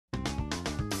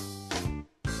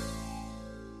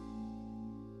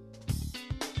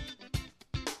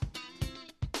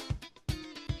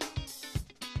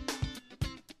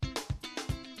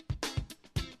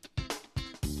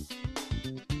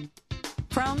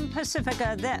From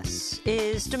Pacifica, this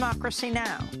is Democracy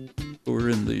Now! We're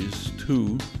in these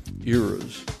two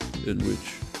eras in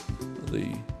which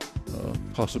the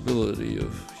possibility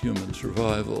of human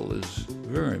survival is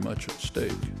very much at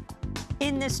stake.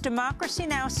 In this Democracy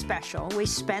Now! Special, we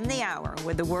spend the hour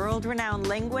with the world-renowned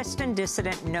linguist and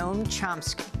dissident Noam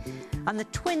Chomsky on the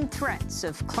twin threats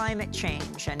of climate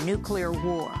change and nuclear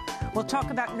war. We'll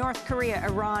talk about North Korea,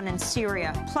 Iran, and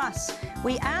Syria. Plus,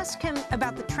 we ask him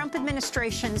about the Trump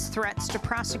administration's threats to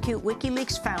prosecute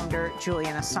WikiLeaks founder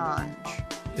Julian Assange.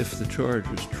 If the charge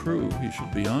is true, he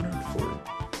should be honored for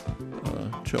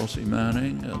it. Chelsea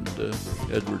Manning and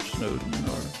Edward Snowden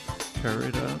are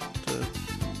carried out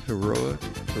heroic,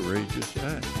 courageous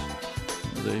acts.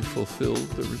 They fulfilled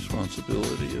the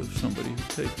responsibility of somebody who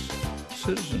takes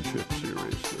citizenship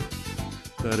seriously.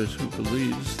 That is, who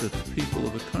believes that the people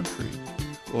of a country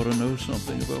ought to know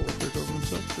something about what their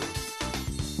government's up to.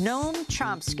 Noam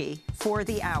Chomsky for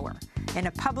the hour, in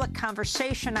a public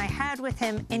conversation I had with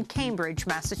him in Cambridge,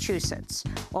 Massachusetts.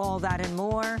 All that and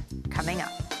more coming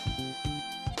up.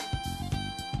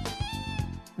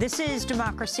 This is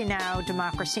Democracy Now!,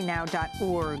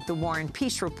 democracynow.org, the War and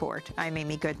Peace Report. I'm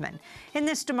Amy Goodman. In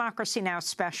this Democracy Now!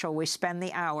 Special, we spend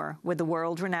the hour with the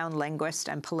world-renowned linguist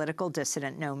and political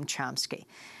dissident Noam Chomsky.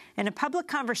 In a public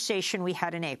conversation we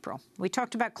had in April, we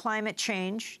talked about climate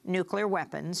change, nuclear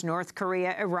weapons, North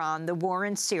Korea, Iran, the war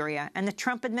in Syria, and the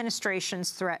Trump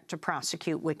administration's threat to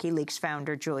prosecute WikiLeaks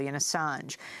founder Julian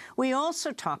Assange. We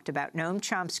also talked about Noam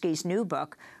Chomsky's new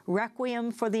book,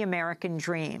 Requiem for the American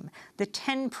Dream, the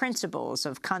 10 Principles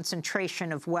of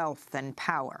Concentration of Wealth and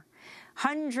Power.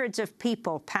 Hundreds of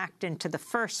people packed into the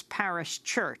First Parish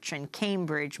Church in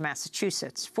Cambridge,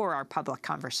 Massachusetts, for our public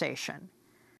conversation.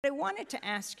 I wanted to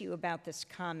ask you about this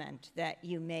comment that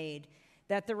you made,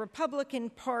 that the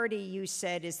Republican Party, you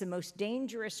said, is the most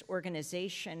dangerous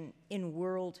organization in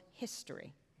world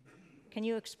history. Can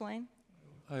you explain?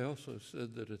 I also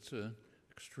said that it's an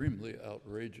extremely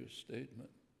outrageous statement.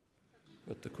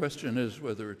 But the question is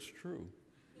whether it's true.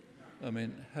 I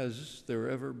mean, has there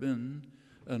ever been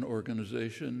an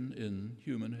organization in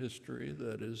human history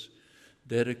that is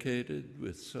dedicated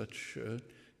with such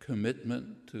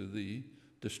commitment to the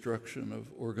destruction of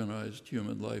organized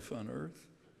human life on Earth?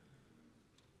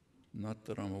 Not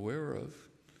that I'm aware of.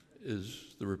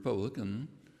 Is the Republican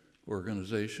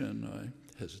organization,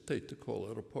 I hesitate to call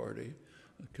it a party,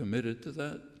 committed to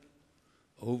that?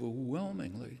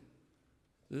 Overwhelmingly.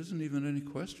 There isn't even any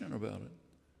question about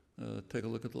it. Take a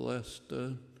look at the last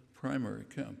primary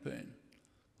campaign.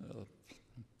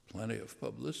 Plenty of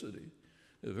publicity.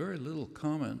 Very little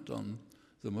comment on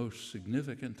the most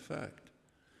significant fact.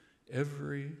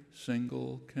 Every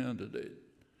single candidate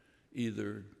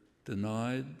either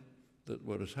denied that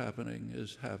what is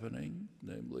happening,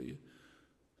 namely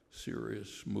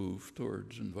serious move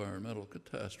towards environmental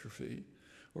catastrophe,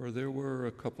 or there were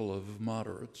a couple of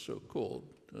moderates, so-called,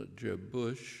 Jeb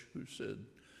Bush, who said,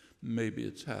 maybe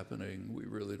it's happening, we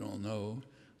really don't know,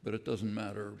 but it doesn't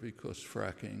matter because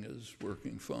fracking is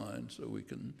working fine, so we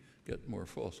can get more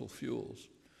fossil fuels.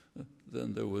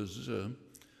 Then there was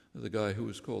the guy who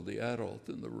was called the adult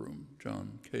in the room,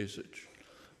 John Kasich,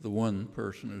 the one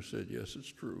person who said, yes,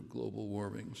 it's true, global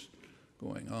warming's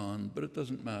going on, but it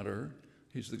doesn't matter.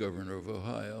 He's the governor of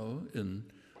Ohio. In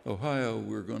Ohio,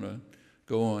 we're going to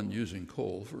go on using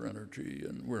coal for energy,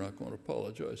 and we're not going to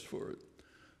apologize for it.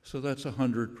 So that's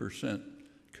 100%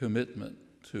 commitment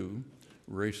to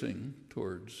racing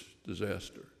towards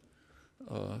disaster.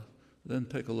 Then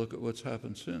take a look at what's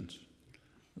happened since.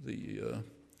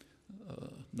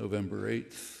 November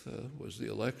 8th was the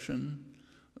election.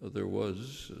 There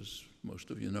was, as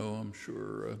most of you know, I'm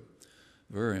sure, a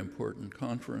very important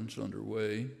conference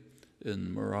underway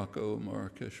in Morocco,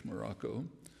 Marrakesh, Morocco.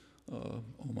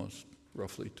 Almost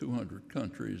roughly 200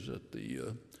 countries at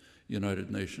the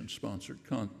United Nations-sponsored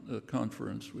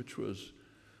conference, which was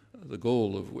the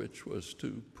goal of which was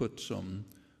to put some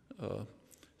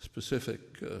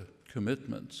specific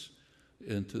commitments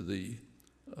into the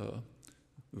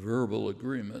verbal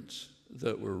agreements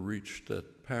that were reached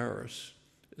at Paris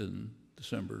in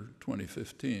December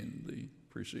 2015, the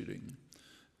preceding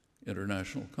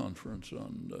international conference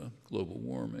on global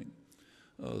warming.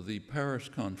 The Paris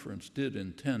conference did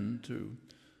intend to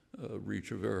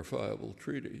reach a verifiable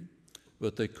treaty,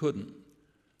 but they couldn't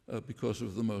because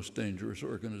of the most dangerous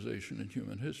organization in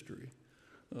human history.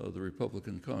 The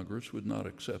Republican Congress would not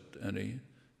accept any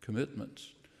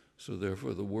commitments. So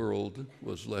therefore, the world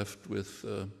was left with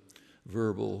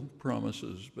verbal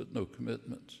promises but no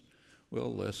commitments.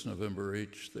 Well, last November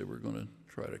 8th, they were going to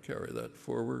try to carry that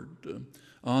forward.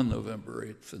 On November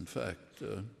 8th, in fact,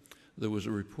 there was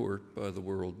a report by the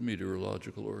World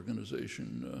Meteorological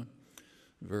Organization,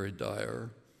 very dire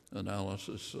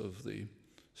analysis of the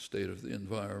state of the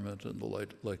environment and the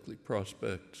likely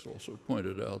prospects. Also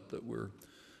pointed out that we're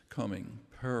coming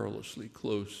perilously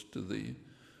close to the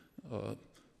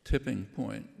tipping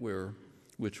point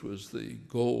which was the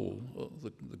goal.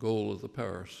 The goal of the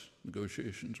Paris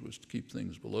negotiations was to keep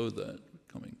things below that,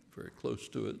 coming very close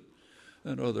to it,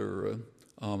 and other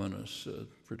ominous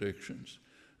predictions.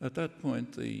 At that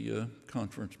point, the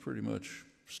conference pretty much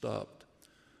stopped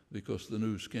because the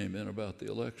news came in about the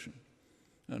election.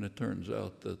 And it turns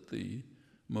out that the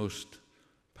most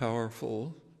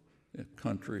powerful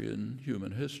country in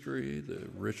human history, the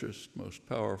richest, most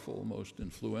powerful, most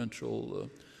influential,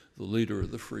 the leader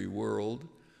of the free world,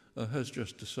 has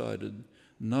just decided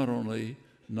not only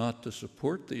not to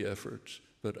support the efforts,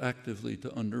 but actively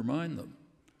to undermine them.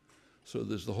 So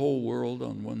there's the whole world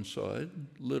on one side,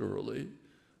 literally,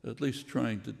 at least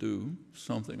trying to do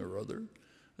something or other.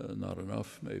 Not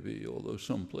enough, maybe, although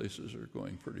some places are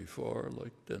going pretty far,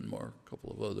 like Denmark, a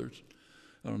couple of others.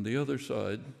 And on the other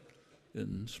side,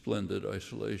 in splendid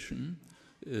isolation,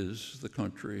 is the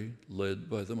country led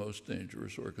by the most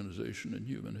dangerous organization in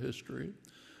human history,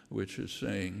 which is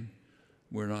saying,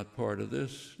 we're not part of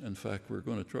this. In fact, we're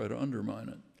going to try to undermine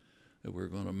it. And we're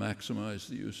going to maximize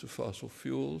the use of fossil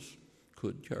fuels,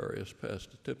 could carry us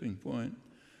past a tipping point.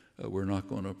 We're not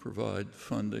going to provide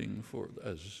funding for,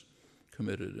 as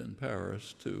committed in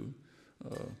Paris, to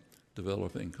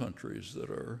developing countries that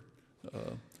are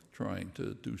trying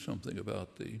to do something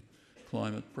about the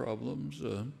climate problems.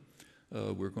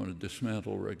 We're going to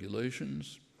dismantle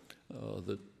regulations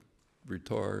that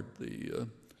retard the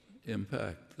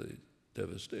impact, the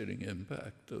devastating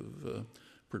impact of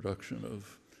production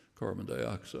of carbon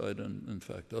dioxide and, in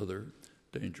fact, other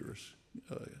dangerous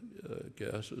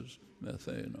gases,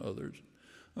 methane, others.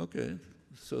 Okay,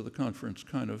 so the conference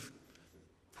kind of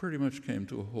pretty much came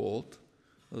to a halt.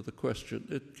 The question,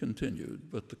 it continued,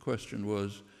 but the question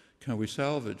was, can we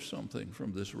salvage something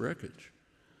from this wreckage?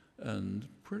 And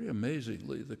pretty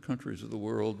amazingly, the countries of the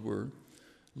world were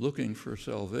looking for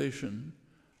salvation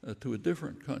to a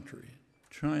different country,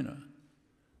 China.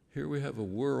 Here we have a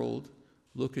world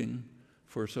looking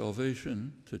for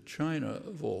salvation to China,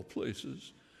 of all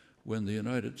places, when the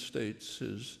United States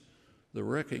is the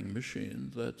wrecking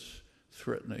machine that's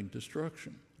threatening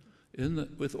destruction,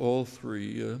 with all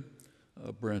three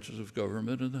branches of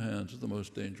government in the hands of the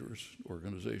most dangerous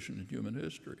organization in human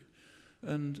history.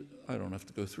 And I don't have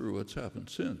to go through what's happened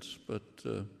since, but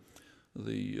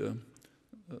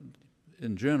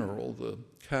in general, the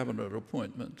cabinet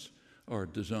appointments are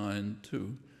designed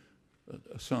to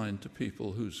assign to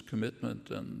people whose commitment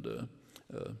and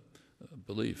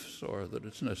beliefs are that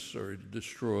it's necessary to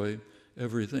destroy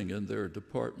everything in their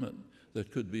department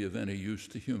that could be of any use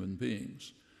to human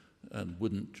beings and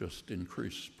wouldn't just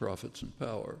increase profits and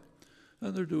power.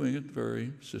 And they're doing it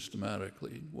very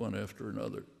systematically, one after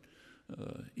another.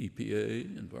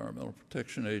 EPA, Environmental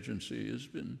Protection Agency, has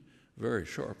been very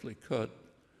sharply cut.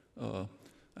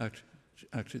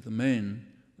 Actually, the main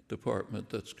department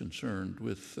that's concerned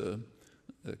with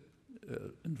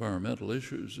environmental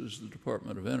issues is the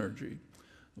Department of Energy,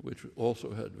 which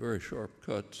also had very sharp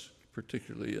cuts,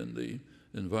 particularly in the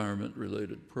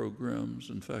environment-related programs.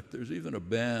 In fact, there's even a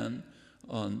ban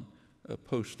on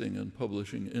posting and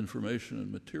publishing information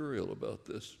and material about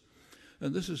this.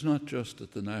 And this is not just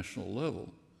at the national level.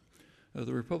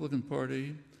 The Republican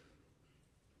Party,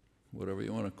 whatever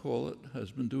you want to call it,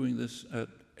 has been doing this at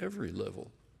every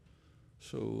level.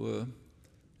 So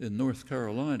in North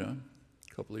Carolina,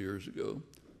 a couple of years ago,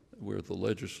 where the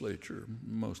legislature,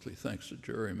 mostly thanks to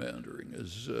gerrymandering,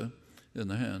 is in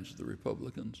the hands of the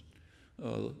Republicans,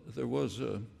 there was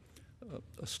a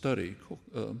study,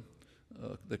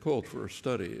 they called for a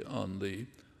study on the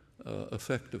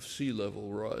effect of sea level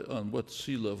rise, on what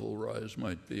sea level rise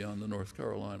might be on the North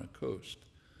Carolina coast.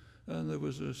 And there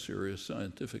was a serious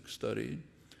scientific study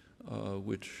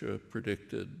which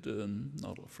predicted,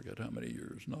 I forget how many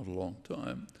years, not a long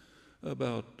time,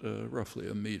 about roughly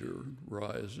a meter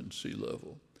rise in sea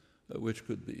level, which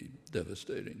could be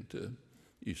devastating to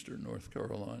eastern North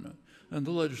Carolina. And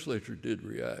the legislature did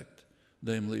react,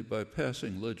 namely by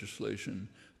passing legislation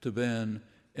to ban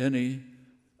any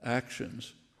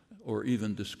actions or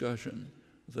even discussion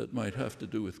that might have to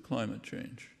do with climate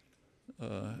change.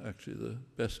 Actually, the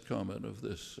best comment of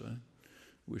this, I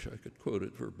wish I could quote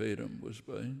it verbatim, was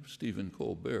by Stephen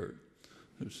Colbert,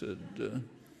 who said,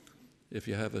 if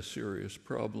you have a serious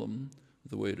problem,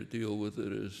 the way to deal with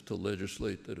it is to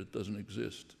legislate that it doesn't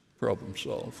exist. Problem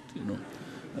solved, you know.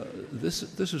 This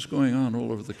is going on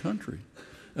all over the country.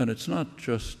 And it's not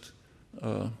just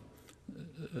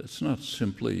It's not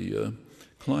simply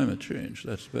climate change,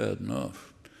 that's bad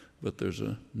enough, but there's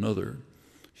another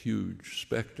huge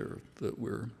specter that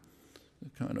we're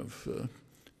kind of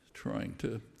trying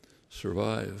to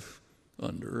survive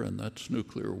under, and that's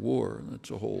nuclear war. That's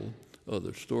a whole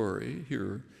other story.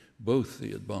 Here, both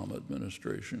the Obama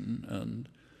administration and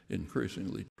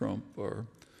increasingly Trump are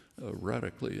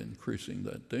radically increasing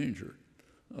that danger.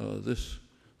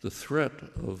 The threat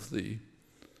of the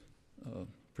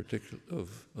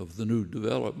of the new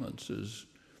developments is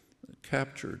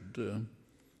captured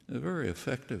very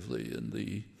effectively in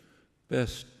the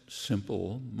best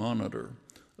simple monitor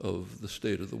of the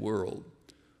state of the world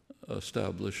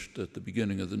established at the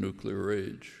beginning of the nuclear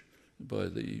age by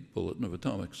the Bulletin of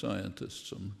Atomic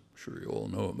Scientists. I'm sure you all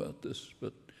know about this,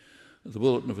 but the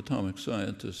Bulletin of Atomic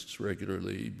Scientists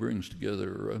regularly brings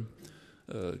together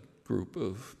a group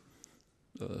of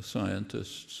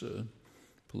scientists,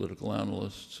 political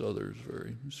analysts, others,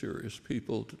 very serious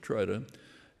people, to try to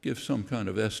give some kind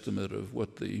of estimate of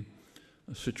what the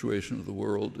situation of the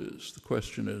world is. The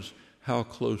question is, how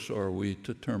close are we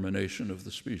to termination of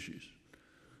the species?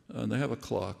 And they have a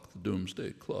clock, the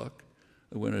doomsday clock.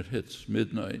 When it hits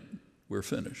midnight, we're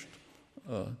finished.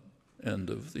 End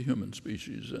of the human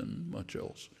species and much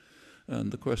else.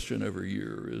 And the question every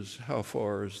year is, how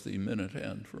far is the minute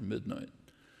hand from midnight?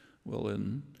 Well,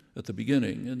 at the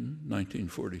beginning, in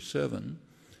 1947,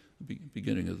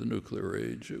 beginning of the nuclear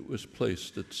age, it was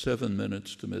placed at 7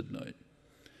 minutes to midnight.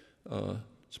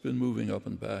 It's been moving up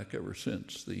and back ever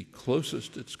since. The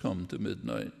closest it's come to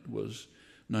midnight was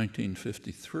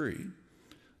 1953.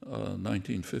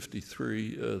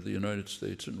 1953, the United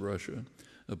States and Russia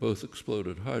both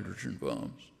exploded hydrogen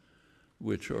bombs,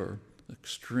 which are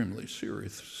extremely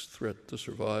serious threat to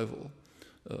survival.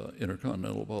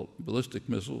 Intercontinental ballistic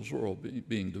missiles were all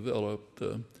being developed.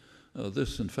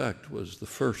 This, in fact, was the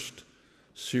first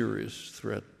serious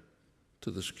threat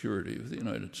to the security of the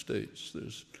United States.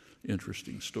 There's an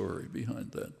interesting story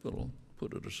behind that, but I'll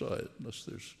put it aside unless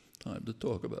there's time to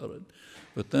talk about it.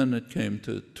 But then it came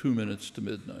to 2 minutes to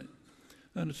midnight,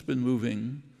 and it's been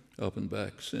moving up and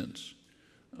back since.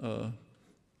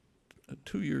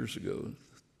 2 years ago,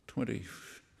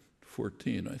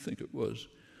 2014, I think it was,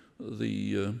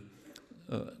 the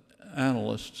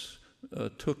analysts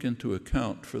took into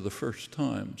account for the first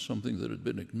time something that had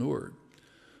been ignored,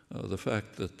 the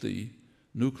fact that the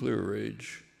nuclear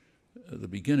age, the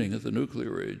beginning of the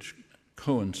nuclear age,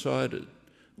 coincided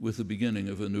with the beginning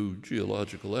of a new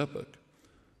geological epoch,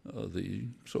 the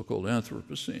so-called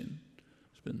Anthropocene.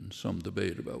 There's been some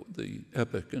debate about the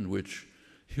epoch in which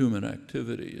human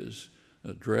activity is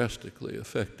drastically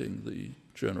affecting the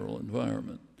general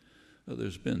environment.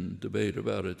 There's been debate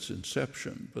about its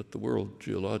inception, but the World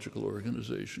Geological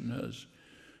Organization has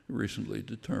recently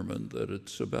determined that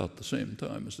it's about the same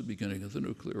time as the beginning of the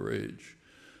nuclear age.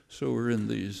 So we're in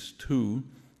these two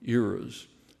eras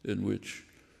in which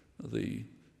the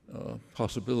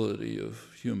possibility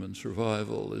of human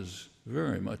survival is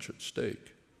very much at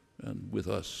stake, and with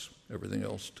us, everything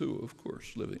else too, of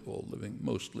course,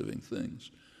 most living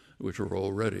things, which are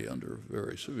already under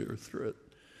very severe threat.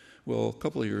 Well, a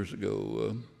couple of years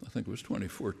ago, I think it was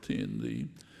 2014, the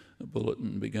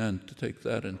bulletin began to take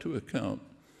that into account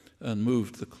and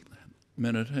moved the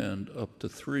minute hand up to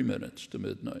 3 minutes to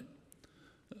midnight,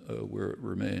 where it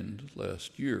remained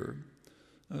last year.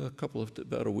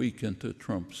 About a week into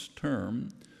Trump's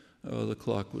term, the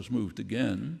clock was moved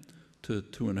again to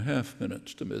 2.5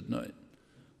 minutes to midnight.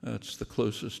 That's the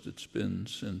closest it's been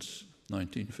since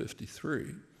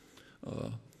 1953.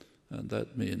 And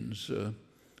that means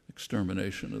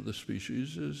extermination of the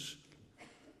species is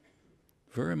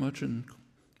very much an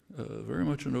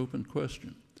open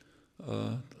question.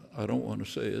 I don't want to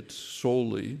say it's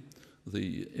solely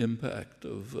the impact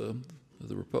of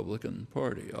the Republican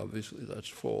Party. Obviously, that's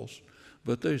false.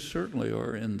 But they certainly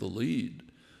are in the lead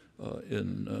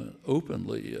in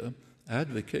openly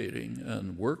advocating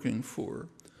and working for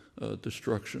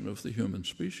destruction of the human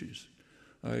species.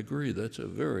 I agree, that's a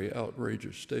very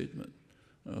outrageous statement.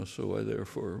 So I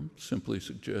therefore simply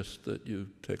suggest that you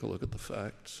take a look at the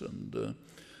facts and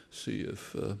see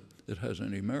if it has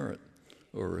any merit,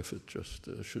 or if it just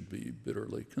should be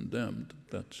bitterly condemned.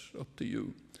 That's up to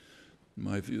you. In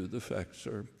my view, the facts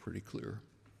are pretty clear.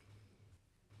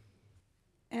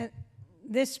 At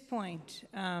this point,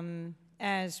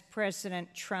 as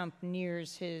President Trump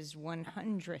nears his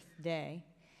 100th day,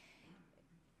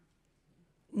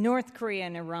 North Korea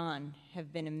and Iran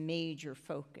have been a major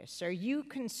focus. Are you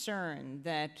concerned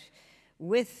that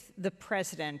with the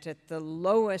president at the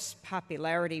lowest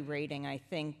popularity rating, I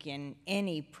think, in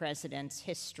any president's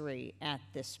history at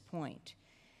this point,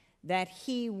 that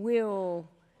he will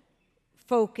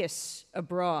focus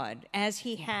abroad, as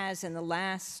he has in the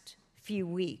last few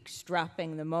weeks,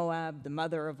 dropping the Moab, the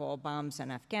mother of all bombs in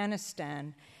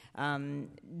Afghanistan,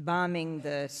 bombing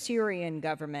the Syrian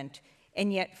government,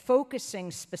 and yet focusing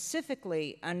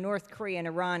specifically on North Korea and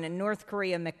Iran. And North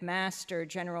Korea,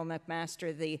 General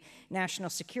McMaster, the National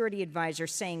Security Advisor,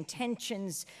 saying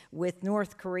tensions with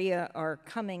North Korea are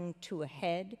coming to a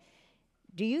head.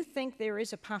 Do you think there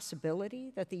is a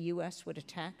possibility that the U.S. would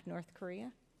attack North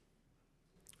Korea?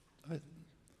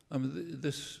 I mean,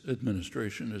 this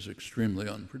administration is extremely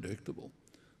unpredictable.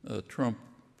 Trump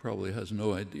probably has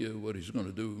no idea what he's going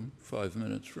to do 5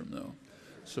 minutes from now.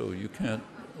 So you can't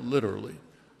really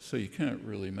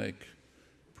make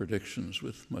predictions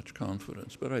with much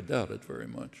confidence, but I doubt it very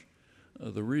much.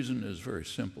 The reason is very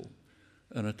simple.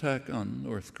 An attack on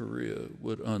North Korea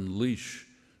would unleash,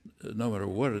 no matter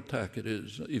what attack it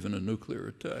is, even a nuclear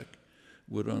attack,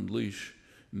 would unleash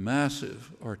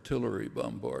massive artillery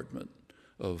bombardment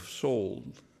of Seoul,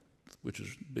 which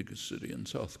is the biggest city in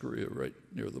South Korea right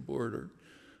near the border,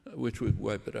 which would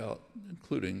wipe it out,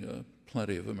 including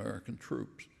plenty of American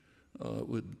troops.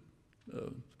 I'm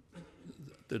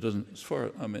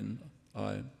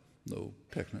no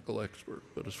technical expert,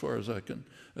 but as far as I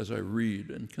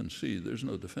read and can see, there's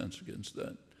no defense against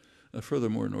that.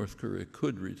 Furthermore, North Korea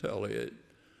could retaliate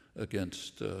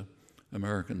against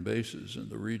American bases in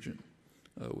the region,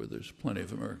 where there's plenty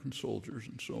of American soldiers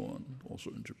and so on,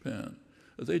 also in Japan.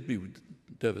 They'd be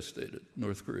devastated.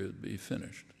 North Korea would be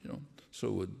finished,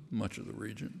 so would much of the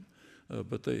region.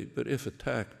 But if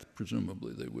attacked,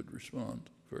 presumably they would respond,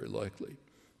 very likely.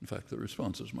 In fact, the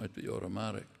responses might be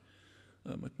automatic.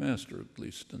 McMaster, at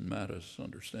least, and Mattis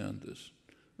understand this.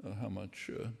 How much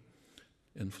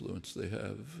influence they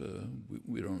have,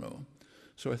 we don't know.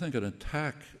 So I think an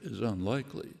attack is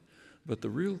unlikely. But the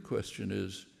real question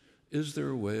is there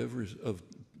a way of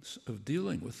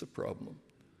dealing with the problem?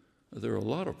 There are a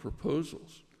lot of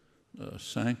proposals,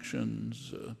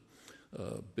 sanctions,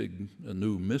 a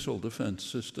new missile defense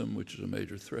system, which is a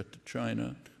major threat to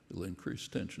China, will increase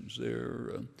tensions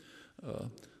there,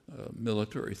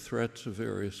 military threats of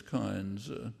various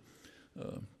kinds,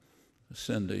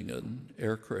 sending an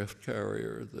aircraft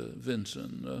carrier, the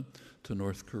Vinson, to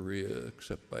North Korea,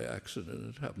 except by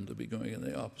accident. It happened to be going in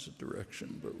the opposite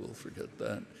direction, but we'll forget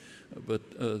that. But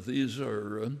those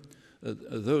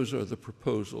are the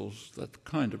proposals, that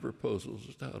kind of proposals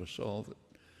as to how to solve it.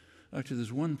 Actually,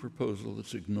 there's one proposal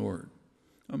that's ignored.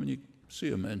 I mean, you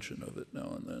see a mention of it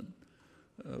now and then.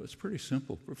 It's a pretty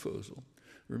simple proposal.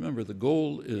 Remember, the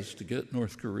goal is to get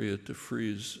North Korea to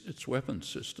freeze its weapons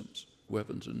systems,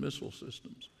 weapons and missile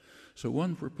systems. So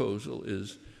one proposal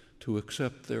is to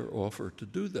accept their offer to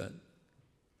do that.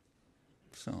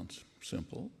 Sounds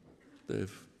simple.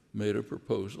 They've made a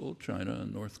proposal, China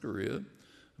and North Korea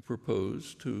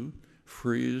proposed to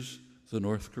freeze the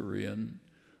North Korean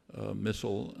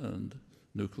missile and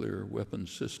nuclear weapon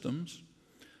systems,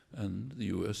 and the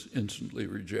U.S. instantly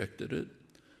rejected it.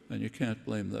 And you can't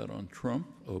blame that on Trump.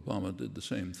 Obama did the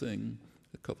same thing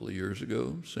a couple of years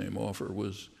ago. Same offer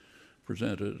was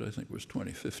presented, I think it was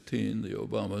 2015. The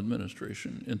Obama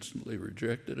administration instantly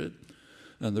rejected it.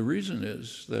 And the reason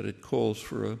is that it calls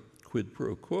for a quid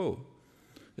pro quo.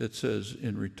 It says,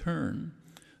 in return,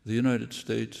 the United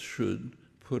States should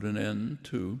put an end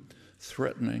to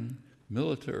threatening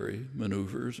military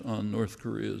maneuvers on North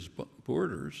Korea's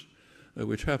borders,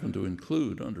 which happen to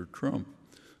include, under Trump,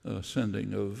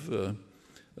 sending of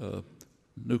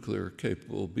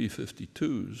nuclear-capable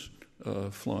B-52s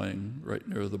flying right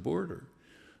near the border.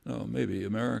 Now, maybe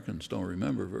Americans don't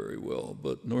remember very well,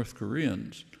 but North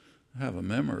Koreans have a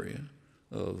memory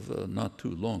of not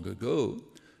too long ago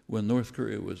when North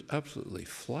Korea was absolutely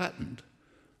flattened,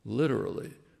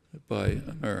 literally, by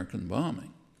American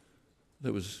bombing.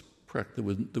 There was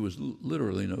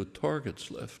literally no targets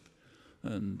left.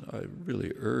 And I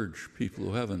really urge people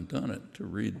who haven't done it to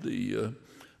read the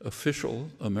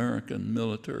official American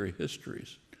military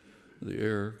histories, the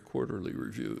Air Quarterly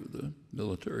Review, the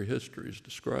military histories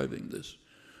describing this.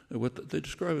 They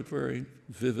describe it very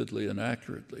vividly and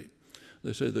accurately.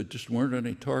 They say there just weren't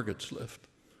any targets left.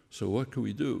 So what could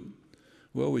we do?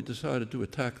 Well, we decided to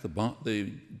attack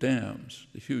the dams,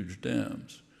 the huge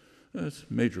dams. That's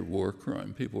a major war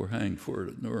crime. People were hanged for it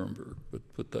at Nuremberg,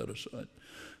 but put that aside.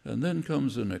 And then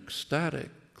comes an ecstatic,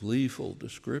 gleeful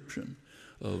description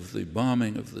of the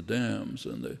bombing of the dams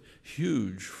and the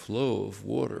huge flow of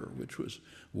water, which was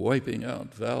wiping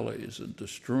out valleys and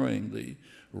destroying the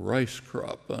rice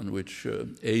crop on which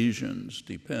Asians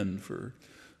depend for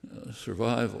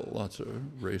survival. Lots of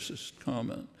racist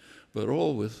comment, but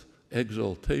all with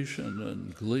exultation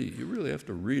and glee. You really have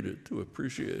to read it to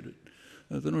appreciate it.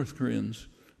 The North Koreans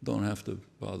don't have to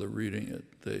bother reading it.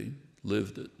 They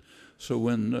lived it. So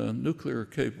when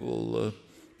nuclear-capable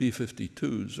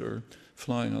B-52s are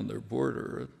flying on their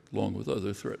border, along with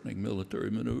other threatening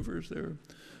military maneuvers, they're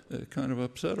kind of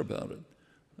upset about it.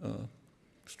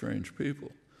 Strange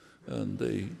people. And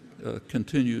they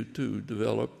continue to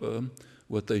develop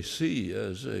what they see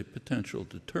as a potential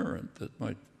deterrent that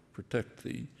might protect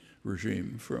the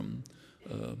regime from,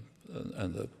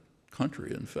 and the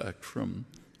country, in fact, from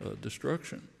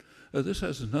destruction. This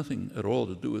has nothing at all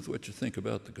to do with what you think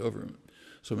about the government.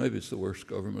 So maybe it's the worst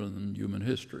government in human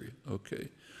history, okay.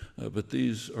 But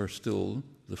these are still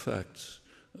the facts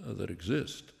that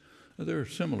exist. There are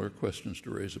similar questions to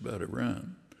raise about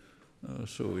Iran.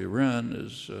 So Iran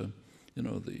is,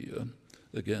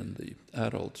 again, the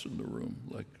adults in the room,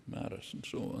 like Mattis and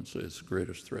so on, say it's the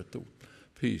greatest threat to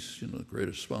peace, the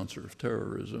greatest sponsor of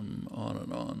terrorism, on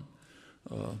and on.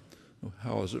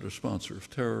 How is it a sponsor of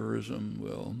terrorism?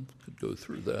 Well, could go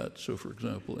through that. So, for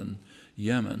example, in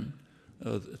Yemen,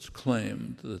 it's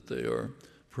claimed that they are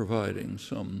providing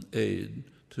some aid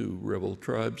to rebel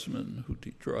tribesmen,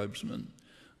 Houthi tribesmen,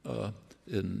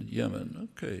 in Yemen.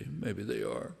 Okay, maybe they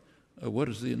are. What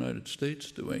is the United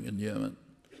States doing in Yemen?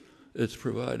 It's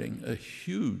providing a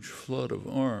huge flood of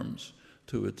arms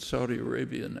to its Saudi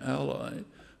Arabian ally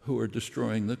who are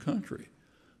destroying the country,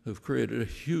 who've created a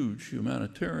huge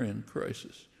humanitarian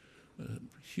crisis.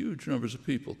 Huge numbers of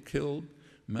people killed,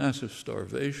 massive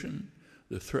starvation.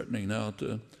 They're threatening now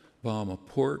to bomb a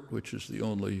port, which is the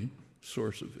only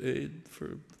source of aid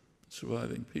for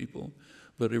surviving people.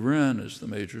 But Iran is the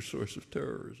major source of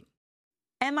terrorism.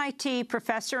 MIT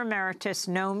Professor Emeritus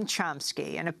Noam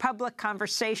Chomsky in a public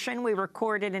conversation we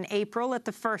recorded in April at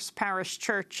the First Parish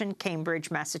Church in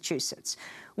Cambridge, Massachusetts.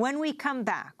 When we come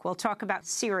back, we'll talk about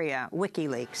Syria,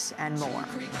 WikiLeaks, and more.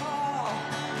 Recall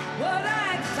what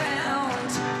I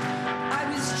found.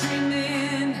 I was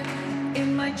dreaming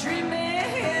in my dreaming.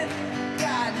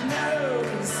 God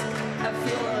knows I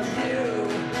feel of you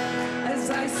as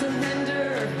I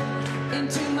surrender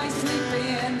into my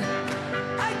sleeping.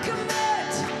 I commit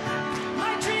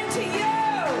my dream to you.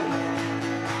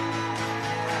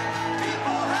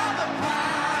 People have the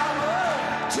power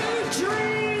to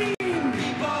dream.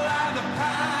 People have the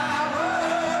power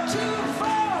to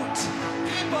vote.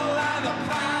 People have the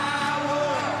power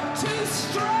to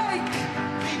strike.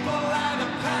 People have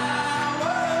the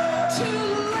power to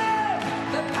live.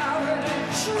 The power to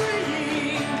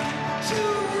dream, to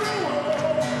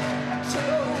rule, to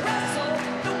wrestle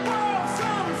the world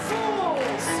from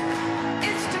fools.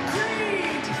 It's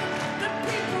decreed the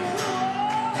people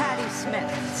rule. Patti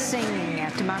Smith singing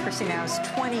at Democracy Now!'s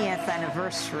 20th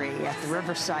anniversary at the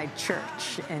Riverside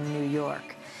Church in New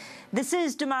York. This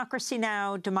is Democracy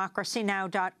Now!,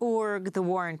 democracynow.org, The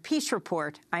War and Peace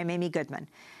Report. I'm Amy Goodman.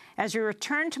 As we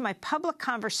return to my public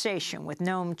conversation with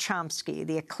Noam Chomsky,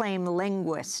 the acclaimed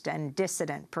linguist and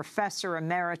dissident, professor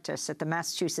emeritus at the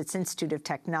Massachusetts Institute of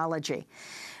Technology,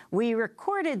 we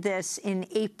recorded this in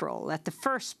April at the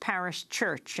First Parish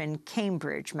Church in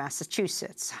Cambridge,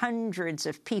 Massachusetts. Hundreds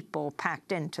of people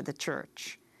packed into the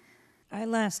church. I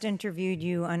last interviewed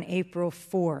you on April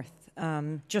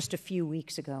 4th, just a few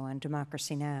weeks ago on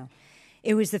Democracy Now!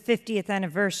 It was the 50th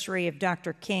anniversary of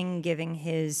Dr. King giving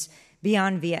his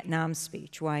Beyond Vietnam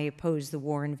speech, why he opposed the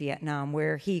war in Vietnam,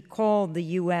 where he called the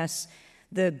U.S.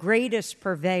 the greatest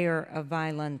purveyor of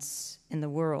violence in the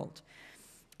world.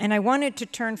 And I wanted to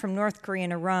turn from North Korea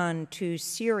and Iran to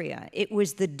Syria. It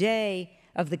was the day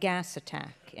of the gas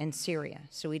attack in Syria,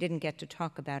 so we didn't get to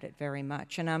talk about it very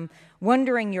much. And I'm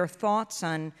wondering your thoughts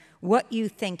on what you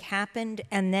think happened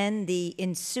and then the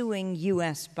ensuing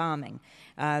U.S. bombing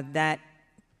that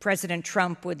President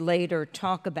Trump would later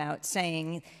talk about,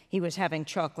 saying he was having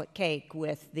chocolate cake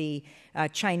with the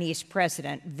Chinese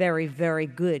president, very, very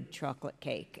good chocolate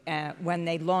cake, when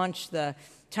they launched the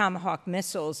Tomahawk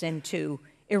missiles into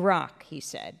Iraq, he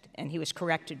said, and he was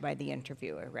corrected by the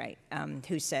interviewer, right,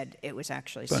 who said it was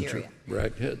actually Syria. Bunch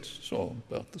of ragheads, it's all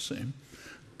about the same.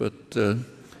 But,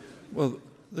 well,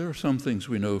 there are some things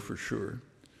we know for sure.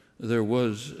 There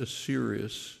was a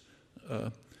serious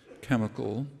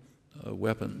chemical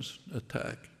weapons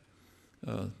attack.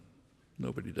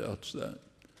 Nobody doubts that.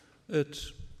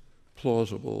 It's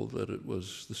plausible that it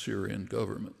was the Syrian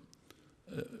government,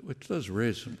 which does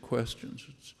raise some questions.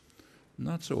 It's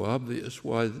not so obvious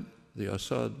why the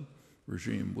Assad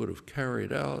regime would have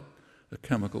carried out a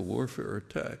chemical warfare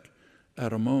attack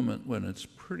at a moment when it's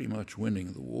pretty much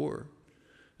winning the war.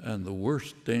 And the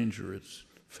worst danger it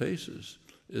faces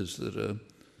is that a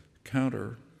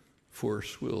counter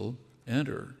force will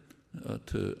enter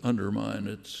to undermine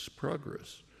its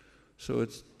progress. So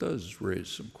it does raise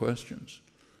some questions.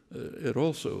 It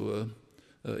also,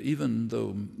 even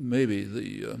though maybe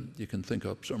you can think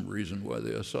up some reason why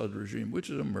the Assad regime, which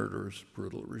is a murderous,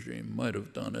 brutal regime, might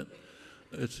have done it,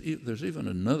 there's even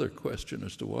another question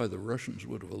as to why the Russians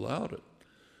would have allowed it.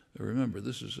 Remember,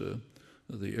 this is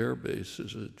the air base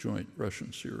is a joint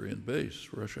Russian-Syrian base.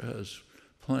 Russia has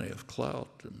plenty of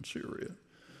clout in Syria.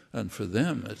 And for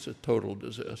them, it's a total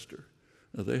disaster.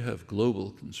 Now, they have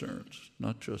global concerns,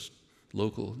 not just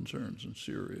local concerns in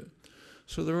Syria.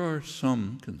 So there are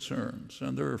some concerns,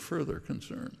 and there are further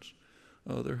concerns.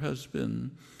 There has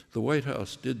been, the White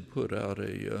House did put out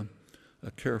a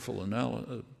careful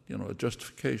analysis, a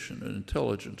justification, an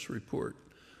intelligence report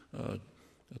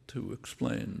to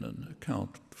explain and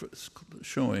account for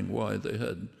showing why they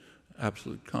had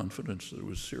absolute confidence that it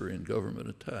was a Syrian government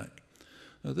attack.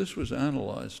 This was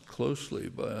analyzed closely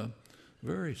by a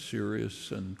very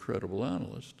serious and credible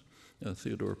analyst,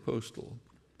 Theodore Postel,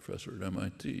 professor at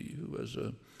MIT, who has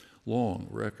a long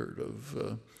record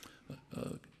of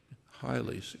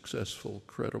highly successful,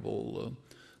 credible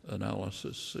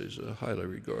analysis. He's a highly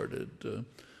regarded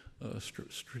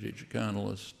strategic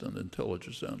analyst and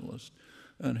intelligence analyst.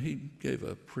 And he gave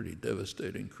a pretty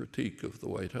devastating critique of the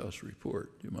White House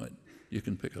report. You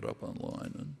can pick it up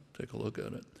online and take a look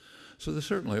at it. So there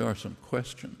certainly are some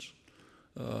questions.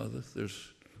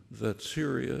 That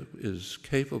Syria is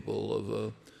capable of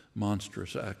a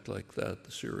monstrous act like that,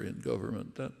 the Syrian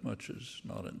government, that much is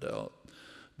not in doubt.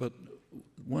 But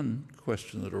one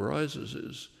question that arises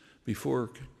is, before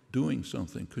doing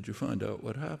something, could you find out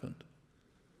what happened?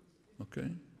 Okay?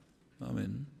 I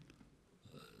mean,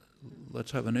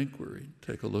 let's have an inquiry,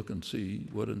 take a look and see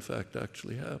what in fact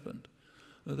actually happened.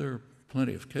 There are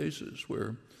plenty of cases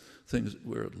where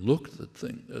it looked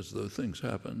as though things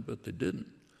happened, but they didn't.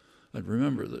 And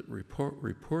remember that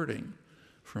reporting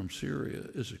from Syria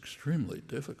is extremely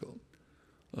difficult.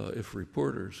 If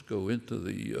reporters go into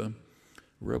the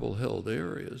rebel-held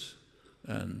areas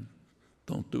and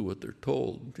don't do what they're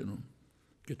told,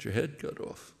 get your head cut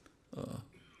off.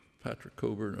 Patrick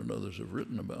Coburn and others have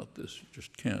written about this. You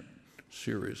just can't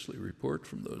seriously report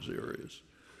from those areas.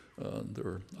 There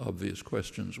are obvious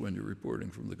questions when you're reporting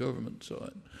from the government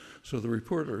side. So the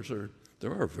reporters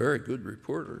there are very good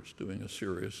reporters doing a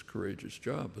serious, courageous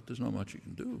job, but there's not much you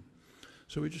can do.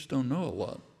 So we just don't know a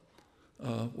lot.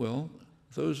 Well,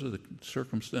 those are the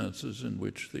circumstances in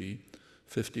which the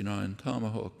 59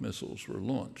 Tomahawk missiles were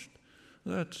launched.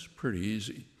 That's pretty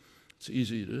easy. It's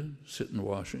easy to sit in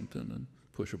Washington and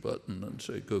push a button and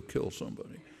say, go kill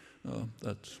somebody.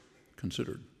 That's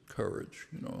considered courage,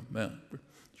 man.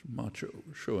 It's macho,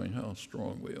 we're showing how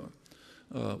strong we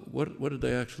are. What did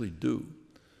they actually do?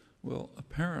 Well,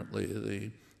 apparently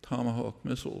the Tomahawk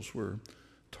missiles were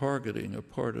targeting a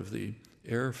part of the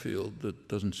airfield that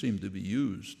doesn't seem to be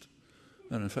used.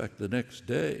 And in fact, the next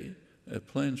day,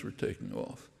 planes were taking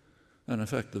off. And in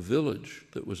fact, the village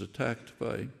that was attacked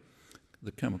by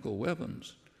the chemical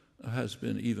weapons has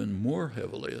been even more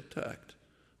heavily attacked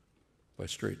by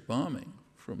straight bombing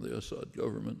from the Assad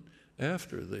government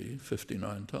after the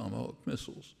 59 Tomahawk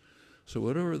missiles. So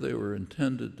whatever they were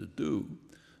intended to do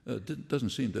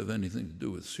doesn't seem to have anything to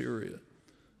do with Syria.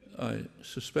 I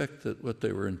suspect that what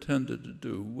they were intended to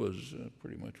do was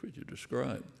pretty much what you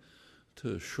described,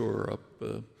 to shore up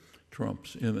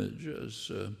Trump's image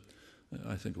as,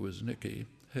 I think it was Nikki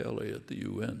Haley at the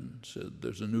UN said,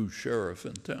 there's a new sheriff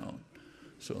in town.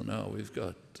 So now we've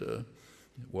got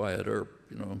Wyatt Earp,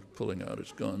 pulling out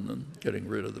his gun and getting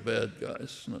rid of the bad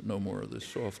guys, no more of this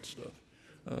soft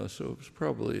stuff. So it was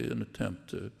probably an attempt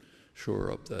to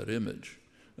shore up that image,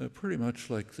 pretty much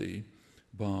like the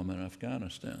bomb in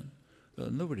Afghanistan.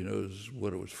 Nobody knows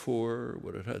what it was for,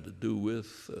 what it had to do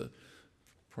with.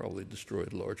 Probably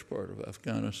destroyed a large part of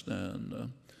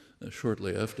Afghanistan.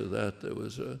 Shortly after that, there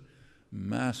was an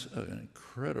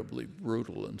incredibly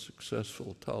brutal and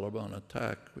successful Taliban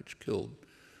attack, which killed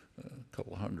a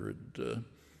couple hundred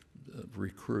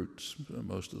recruits,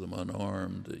 most of them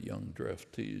unarmed. Young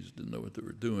draftees didn't know what they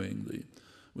were doing. It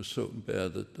was so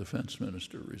bad that the defense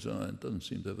minister resigned. Doesn't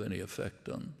seem to have any effect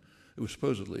on. It was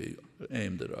supposedly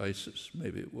aimed at ISIS.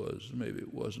 Maybe it was, maybe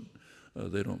it wasn't.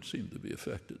 They don't seem to be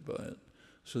affected by it.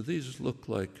 So these look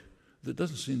like there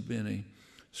doesn't seem to be any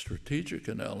strategic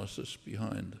analysis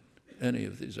behind any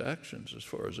of these actions as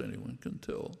far as anyone can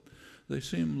tell. they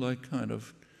seem like kind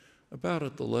of about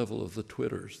at the level of the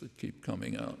Twitters that keep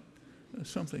coming out.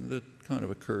 Something that kind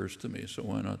of occurs to me, so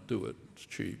why not do it? It's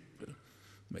cheap,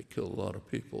 may kill a lot of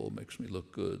people, makes me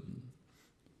look good,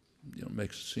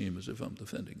 makes it seem as if I'm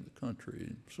defending the country,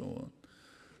 and so on.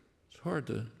 It's hard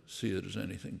to see it as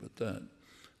anything but that.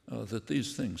 That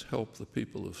these things help the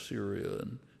people of Syria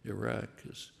and Iraq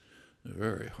is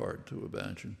very hard to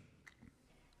imagine.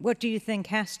 What do you think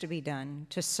has to be done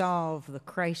to solve the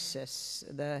crisis,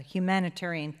 the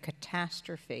humanitarian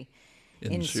catastrophe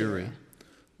in Syria?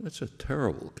 It's a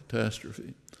terrible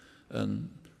catastrophe.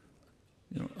 And,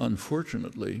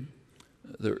 unfortunately,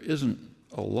 there isn't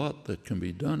a lot that can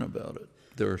be done about it.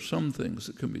 There are some things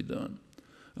that can be done.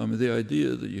 I mean, the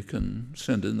idea that you can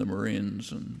send in the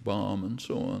Marines and bomb and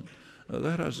so on,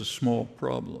 that has a small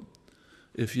problem.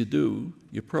 If you do,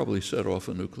 you probably set off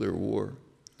a nuclear war.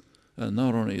 And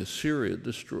not only is Syria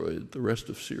destroyed, the rest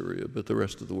of Syria, but the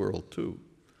rest of the world too.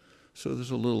 So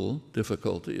there's a little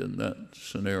difficulty in that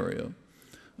scenario,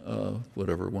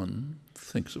 whatever one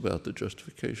thinks about the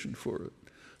justification for it.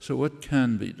 So what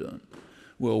can be done?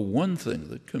 Well, one thing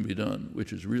that can be done,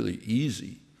 which is really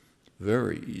easy,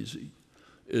 very easy,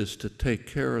 is to take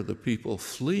care of the people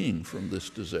fleeing from this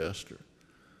disaster.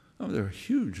 I mean, there are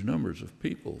huge numbers of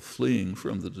people fleeing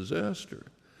from the disaster.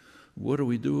 What do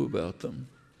we do about them?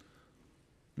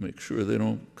 Make sure they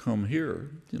don't come here,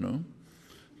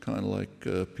 kind of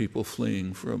like people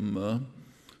fleeing from,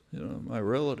 my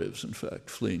relatives, in fact,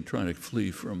 trying to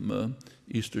flee from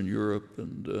Eastern Europe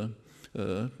and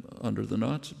under the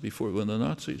Nazis, when the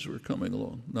Nazis were coming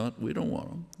along. We don't want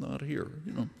them, not here,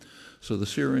 So the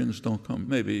Syrians don't come,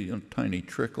 maybe a tiny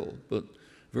trickle, but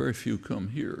very few come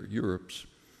here. Europe's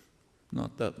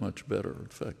not that much better, in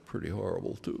fact, pretty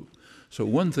horrible too. So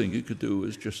one thing you could do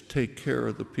is just take care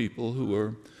of the people who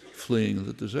are fleeing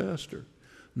the disaster.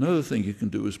 Another thing you can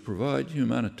do is provide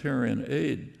humanitarian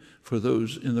aid for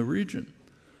those in the region.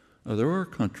 There are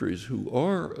countries who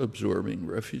are absorbing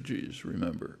refugees,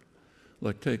 remember.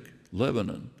 Like take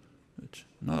Lebanon. It's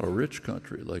not a rich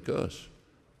country like us,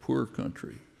 poor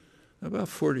country. About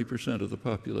 40% of the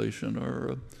population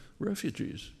are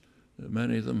refugees,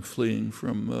 many of them fleeing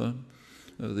from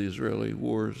the Israeli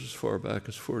wars as far back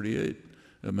as 48.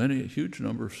 A huge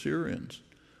number of Syrians.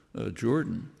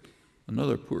 Jordan,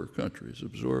 another poor country, has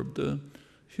absorbed a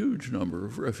huge number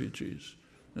of refugees.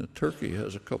 Turkey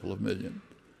has a couple of million.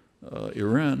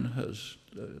 Iran has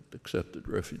accepted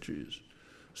refugees.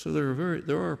 So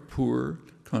there are poor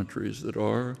countries that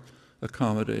are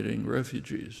accommodating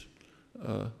refugees,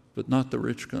 but not the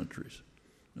rich countries.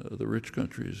 The rich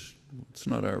countries, it's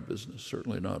not our business,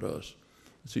 certainly not us.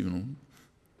 It's even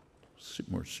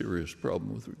a more serious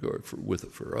problem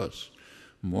for us,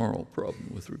 moral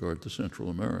problem with regard to Central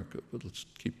America, but let's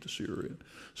keep to Syria.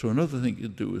 So another thing you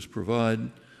do is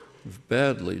provide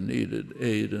badly needed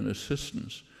aid and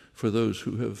assistance for those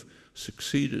who have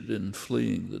succeeded in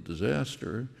fleeing the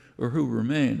disaster or who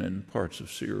remain in parts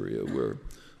of Syria where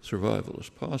survival is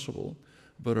possible,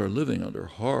 but are living under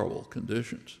horrible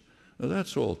conditions. Now,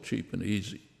 that's all cheap and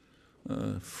easy.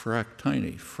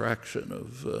 Tiny fraction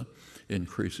of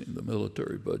increasing the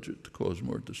military budget to cause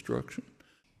more destruction.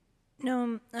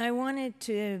 Noam, I wanted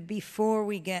to, before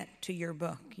we get to your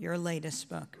book, your latest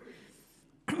book,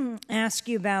 ask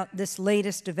you about this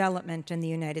latest development in the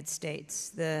United States.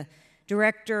 The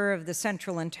director of the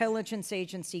Central Intelligence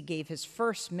Agency gave his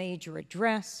first major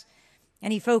address,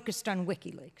 and he focused on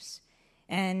WikiLeaks.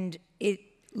 And it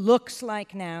looks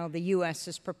like now the U.S.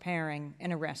 is preparing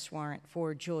an arrest warrant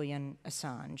for Julian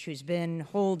Assange, who's been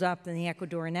holed up in the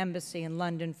Ecuadorian embassy in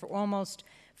London for almost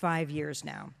 5 years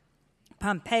now.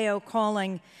 Pompeo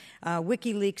calling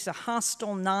WikiLeaks a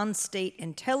hostile non-state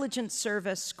intelligence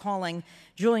service, calling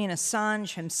Julian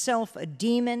Assange himself a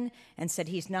demon, and said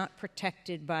he's not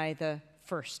protected by the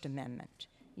First Amendment.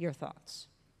 Your thoughts?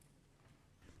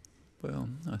 Well,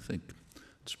 I think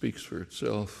it speaks for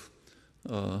itself.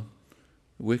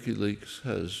 WikiLeaks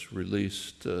has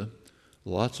released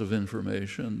lots of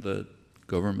information that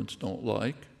governments don't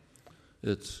like.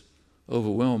 It's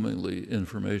overwhelmingly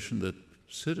information that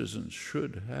citizens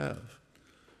should have.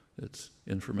 It's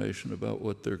information about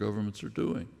what their governments are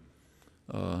doing.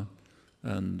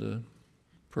 And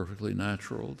perfectly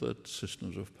natural that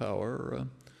systems of power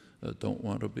don't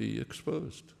want to be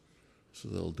exposed. So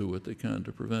they'll do what they can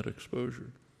to prevent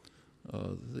exposure.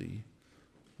 I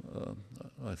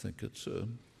think it's a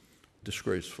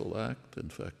disgraceful act. In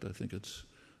fact, I think it's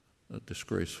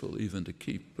disgraceful even to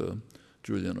keep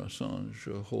Julian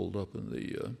Assange holed up in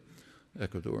the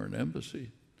Ecuadorian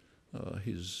embassy.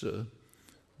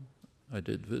 I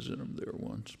did visit him there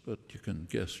once, but you can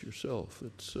guess yourself.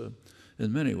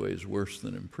 in many ways worse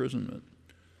than imprisonment.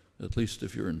 At least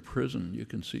if you're in prison, you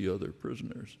can see other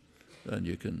prisoners, and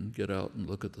you can get out and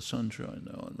look at the sunshine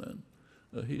now and then.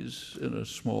 He's in a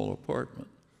small apartment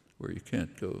where you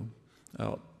can't go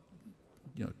out,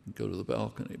 go to the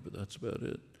balcony, but that's about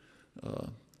it.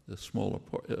 A small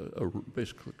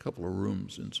basically a couple of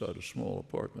rooms inside a small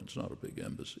apartment. It's not a big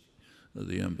embassy.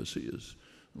 The embassy is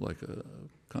like a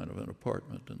kind of an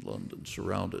apartment in London,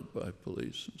 surrounded by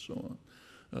police and so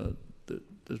on.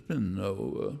 There's been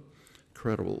no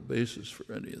credible basis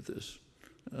for any of this,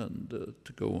 and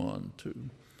to go on to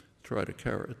try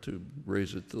to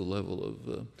raise it to the level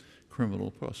of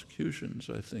criminal prosecutions,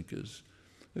 I think is,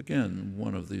 again,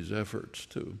 one of these efforts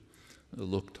to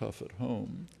look tough at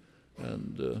home,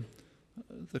 and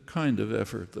the kind of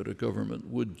effort that a government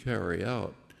would carry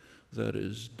out that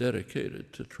is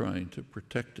dedicated to trying to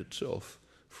protect itself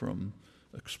from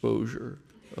exposure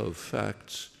of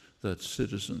facts that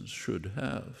citizens should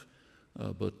have,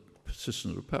 but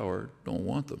systems of power don't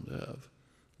want them to have.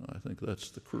 I think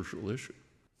that's the crucial issue.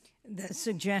 The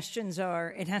suggestions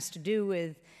are it has to do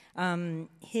with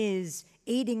his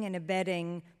aiding and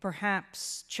abetting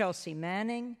perhaps Chelsea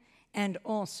Manning and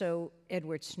also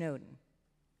Edward Snowden.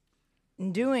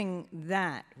 In doing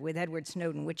that with Edward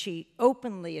Snowden, which he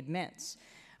openly admits,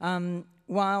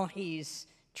 while he's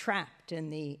trapped in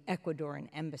the Ecuadorian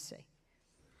embassy.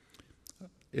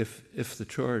 If the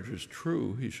charge is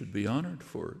true, he should be honored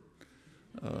for it.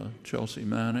 Chelsea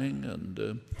Manning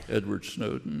and Edward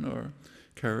Snowden are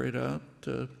carried out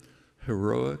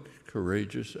heroic,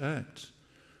 courageous acts.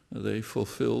 They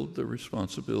fulfilled the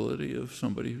responsibility of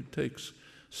somebody who takes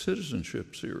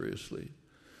citizenship seriously.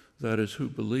 That is, who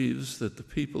believes that the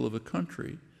people of a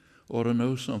country ought to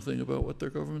know something about what their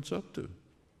government's up to.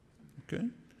 Okay?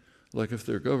 Like if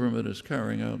their government is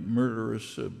carrying out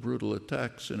murderous, brutal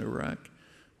attacks in Iraq,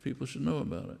 people should know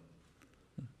about it.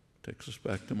 Takes us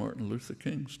back to Martin Luther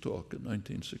King's talk in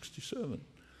 1967.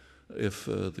 If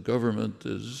the government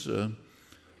is,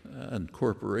 and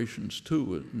corporations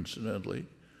too, incidentally,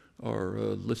 are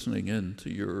listening in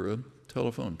to your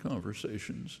telephone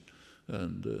conversations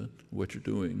and what you're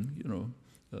doing,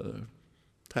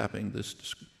 tapping this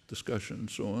discussion and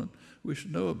so on, we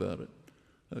should know about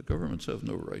it. Governments have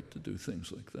no right to do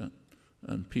things like that.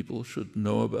 And people should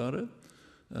know about it.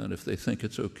 And if they think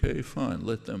it's okay, fine,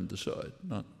 let them decide,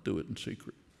 not do it in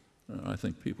secret. I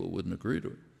think people wouldn't agree to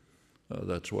it.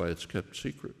 That's why it's kept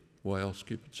secret. Why else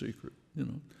keep it secret,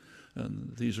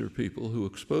 And these are people who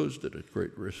exposed it at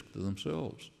great risk to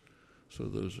themselves. So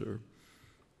those are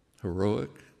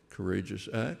heroic, courageous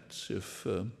acts. If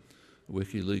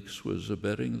WikiLeaks was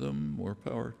abetting them, more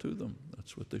power to them.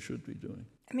 That's what they should be doing.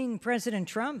 I mean, President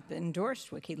Trump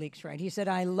endorsed WikiLeaks, right? He said,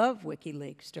 I love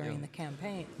WikiLeaks during the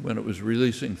campaign. When it was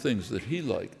releasing things that he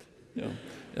liked.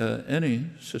 Any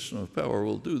system of power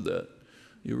will do that.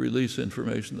 You release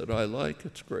information that I like,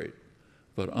 it's great.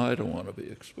 But I don't want to be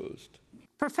exposed.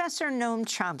 Professor Noam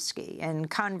Chomsky, in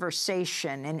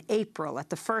conversation in April at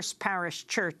the First Parish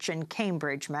Church in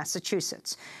Cambridge,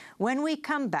 Massachusetts. When we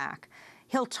come back,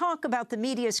 he'll talk about the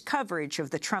media's coverage of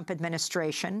the Trump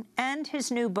administration and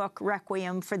his new book,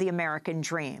 Requiem for the American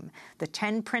Dream, the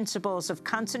 10 Principles of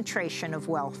Concentration of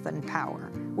Wealth and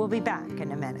Power. We'll be back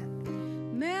in a minute.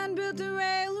 Man built a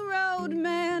railroad,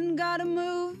 man gotta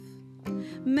move.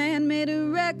 Man made a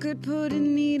record, put a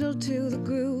needle to the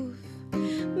groove.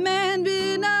 Man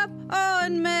been up,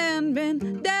 and man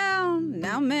been down.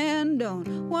 Now man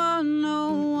don't want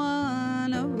no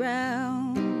one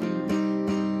around.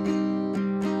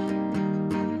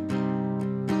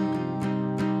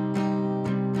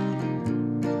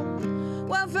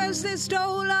 Well, first they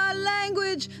stole our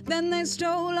language, then they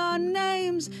stole our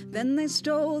names, then they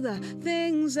stole the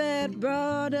things that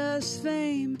brought us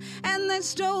fame. And they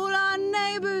stole our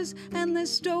neighbors, and they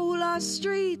stole our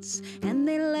streets, and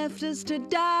they left us to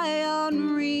die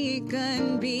on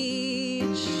Recon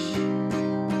Beach.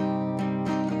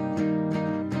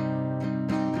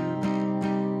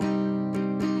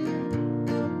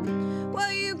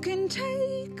 Well, you can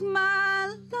take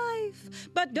my life,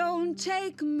 but don't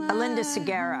take my... Alinda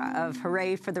Segura of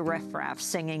Hooray for the Riff Raff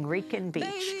singing Recon Beach.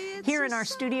 Here in our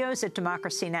studios at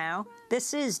Democracy Now!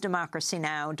 This is Democracy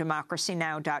Now!,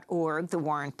 democracynow.org, The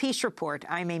War and Peace Report.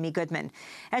 I'm Amy Goodman.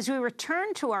 As we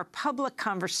return to our public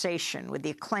conversation with the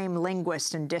acclaimed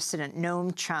linguist and dissident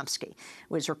Noam Chomsky, it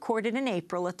was recorded in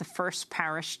April at the First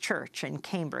Parish Church in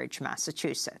Cambridge,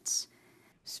 Massachusetts.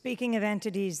 Speaking of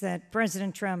entities that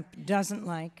President Trump doesn't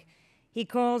like, he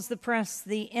calls the press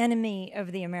the enemy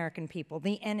of the American people,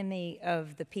 the enemy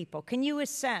of the people. Can you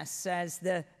assess, as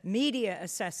the media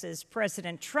assesses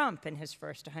President Trump in his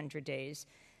first 100 days,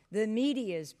 the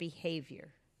media's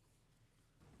behavior?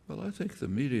 Well, I think the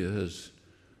media has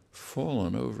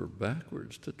fallen over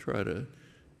backwards to try to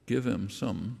give him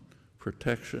some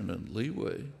protection and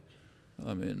leeway.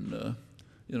 I mean,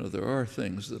 there are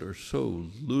things that are so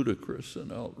ludicrous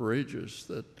and outrageous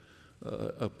that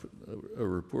a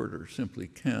reporter simply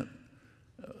can't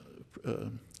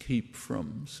keep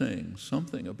from saying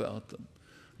something about them.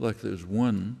 Like there's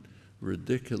one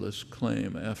ridiculous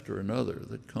claim after another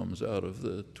that comes out of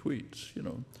the tweets,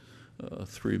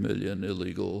 3 million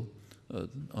illegal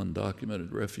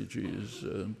undocumented refugees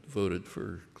voted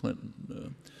for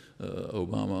Clinton,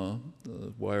 Obama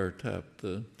wiretapped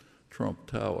the Trump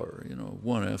Tower,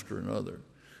 one after another.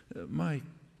 My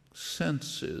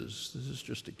sense is, this is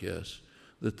just a guess,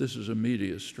 that this is a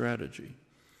media strategy,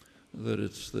 that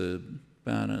it's the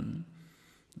Bannon,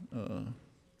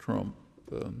 Trump,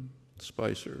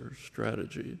 Spicer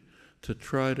strategy to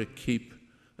try to keep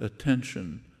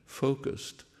attention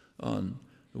focused on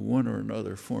one or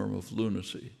another form of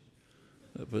lunacy,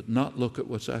 but not look at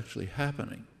what's actually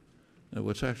happening. And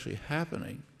what's actually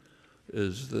happening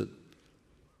is that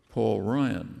Paul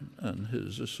Ryan and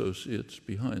his associates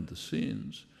behind the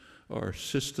scenes are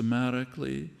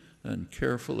systematically and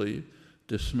carefully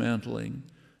dismantling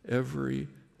every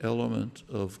element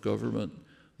of government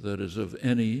that is of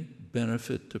any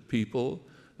benefit to people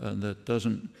and that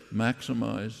doesn't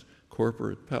maximize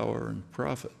corporate power and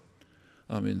profit.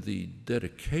 I mean, the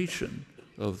dedication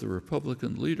of the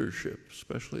Republican leadership,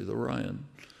 especially the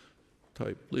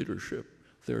Ryan-type leadership,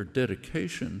 their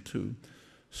dedication to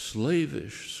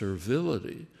slavish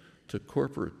servility to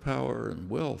corporate power and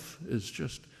wealth is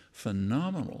just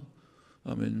phenomenal.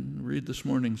 I mean, read this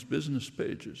morning's business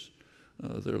pages.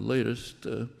 Their latest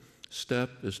step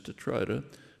is to try to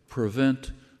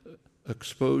prevent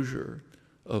exposure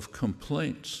of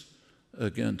complaints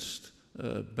against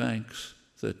banks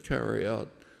that carry out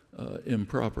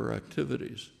improper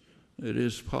activities. It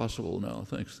is possible now,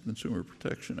 thanks to the Consumer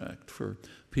Protection Act, for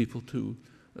people to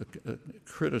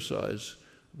criticize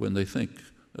when they think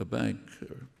a bank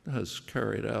has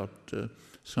carried out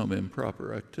some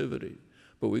improper activity.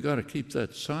 But we got to keep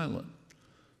that silent,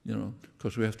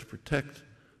 because we have to protect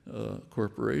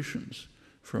corporations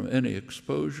from any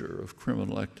exposure of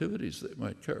criminal activities they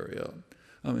might carry out.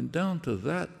 I mean, down to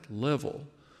that level.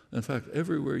 In fact,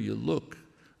 everywhere you look,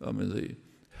 I mean, the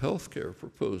healthcare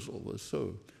proposal was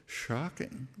so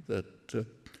shocking that it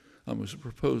was a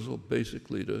proposal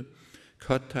basically to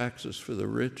cut taxes for the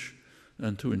rich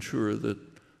and to ensure that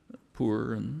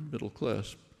poor and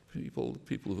middle-class people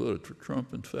who voted for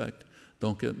Trump, in fact,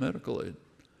 don't get medical aid.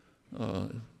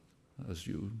 As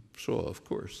you saw, of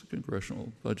course, the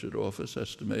Congressional Budget Office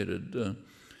estimated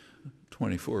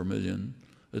 24 million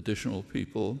additional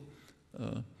people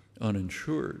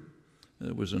uninsured.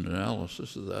 There was an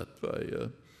analysis of that by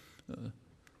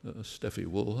Steffi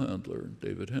Woolhandler and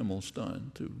David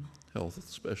Himmelstein, two health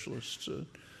specialists,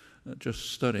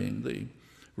 just studying the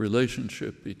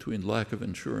relationship between lack of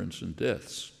insurance and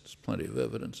deaths. There's plenty of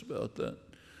evidence about that.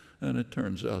 And it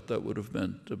turns out that would have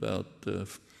meant about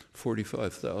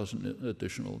 45,000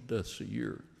 additional deaths a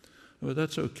year. But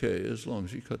that's okay as long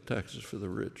as you cut taxes for the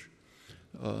rich.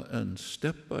 And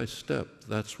step by step,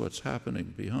 that's what's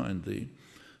happening behind the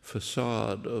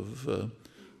facade of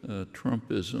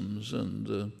Trumpisms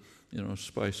and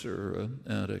Spicer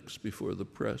antics before the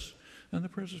press. And the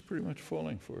press is pretty much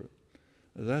falling for it.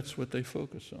 That's what they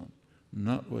focus on,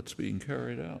 not what's being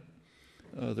carried out.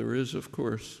 There is, of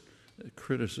course,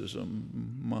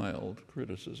 criticism, mild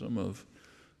criticism of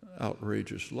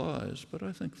outrageous lies, but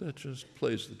I think that just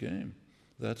plays the game.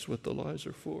 That's what the lies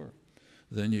are for.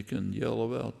 Then you can yell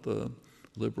about the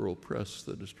liberal press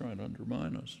that is trying to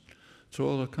undermine us. It's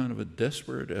all a kind of a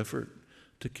desperate effort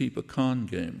to keep a con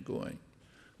game going.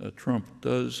 Trump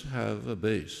does have a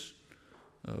base,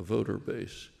 a voter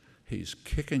base. He's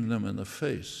kicking them in the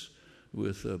face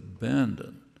with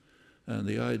abandon. And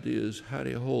the idea is, how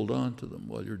do you hold on to them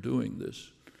while you're doing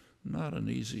this? Not an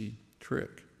easy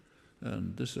trick.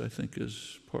 And this, I think,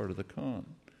 is part of the con.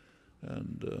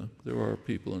 And there are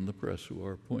people in the press who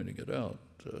are pointing it out,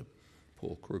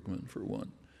 Paul Krugman for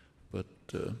one, but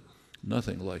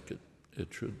nothing like it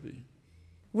should be.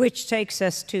 Which takes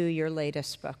us to your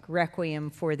latest book, Requiem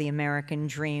for the American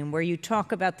Dream, where you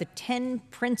talk about the 10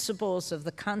 principles of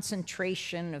the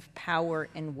concentration of power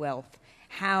and wealth,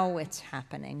 how it's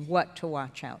happening, what to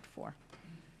watch out for.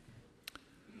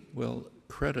 Well,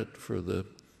 credit for the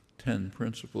 10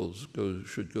 principles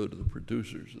should go to the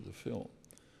producers of the film.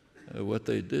 What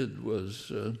they did was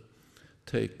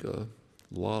take a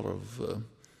lot of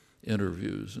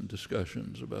interviews and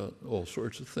discussions about all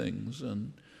sorts of things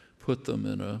and put them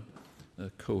in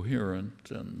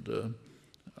coherent and,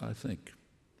 I think,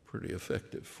 pretty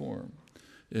effective form,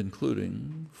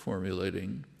 including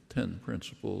formulating 10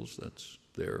 principles. That's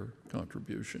their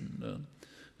contribution,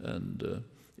 and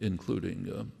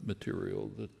including material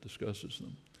that discusses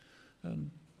them.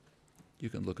 And you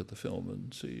can look at the film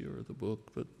and see, or the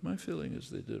book, but my feeling is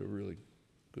they did a really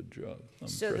good job.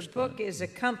 So the book is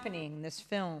accompanying this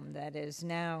film that is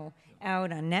now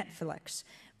out on Netflix.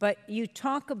 But you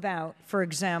talk about, for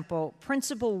example,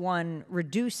 Principle 1,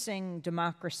 reducing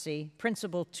democracy,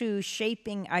 Principle 2,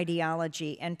 shaping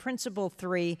ideology, and Principle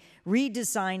 3,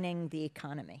 redesigning the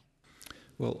economy.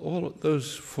 Well, all of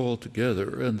those fall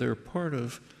together, and they're part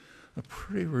of a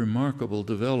pretty remarkable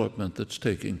development that's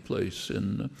taking place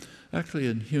actually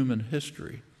in human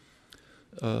history.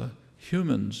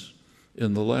 Humans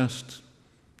in the last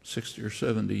 60 or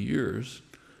 70 years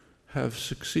have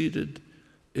succeeded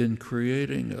in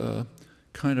creating a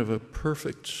kind of a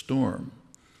perfect storm,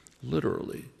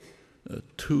 literally.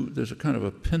 There's a kind of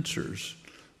a pincers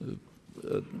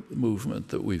movement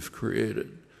that we've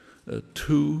created.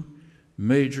 Two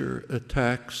major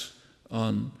attacks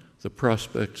on the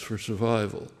prospects for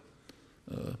survival: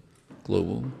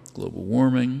 global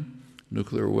warming,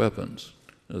 nuclear weapons,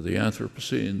 the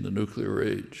Anthropocene, the nuclear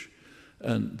age.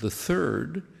 And the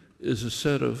third is a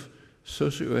set of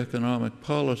socioeconomic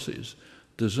policies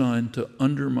designed to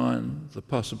undermine the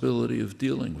possibility of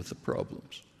dealing with the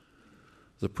problems.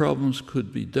 The problems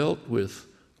could be dealt with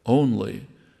only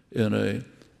in a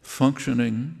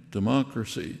functioning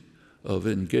democracy of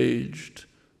engaged,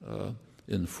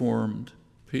 informed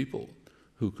people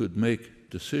who could make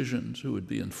decisions, who would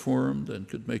be informed and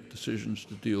could make decisions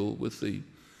to deal with the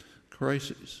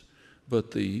crises. But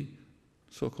the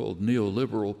so-called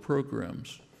neoliberal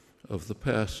programs of the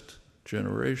past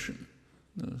generation,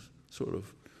 sort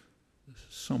of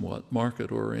somewhat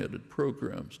market-oriented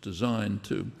programs designed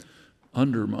to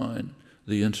undermine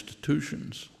the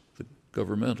institutions, the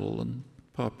governmental and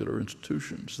popular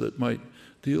institutions that might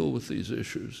deal with these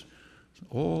issues,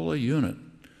 all a unit.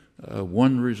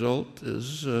 One result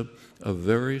is a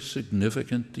very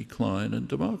significant decline in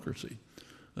democracy.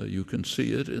 You can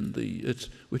see it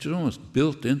which is almost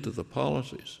built into the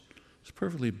policies. It's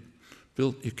perfectly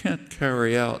built. You can't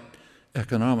carry out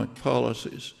economic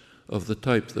policies of the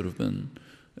type that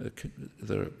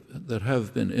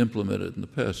have been implemented in the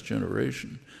past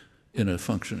generation in a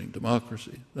functioning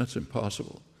democracy. That's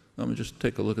impossible. I mean, just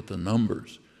take a look at the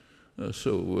numbers.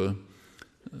 The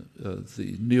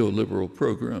neoliberal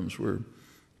programs were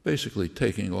basically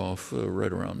taking off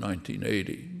right around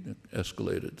 1980.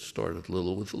 It started a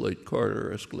little with the late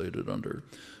Carter, escalated under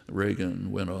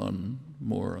Reagan, went on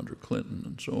more under Clinton,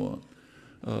 and so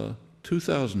on.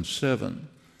 2007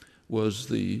 was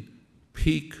the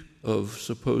peak of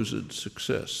supposed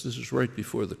success. This is right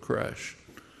before the crash.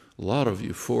 A lot of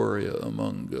euphoria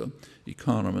among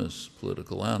economists,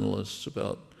 political analysts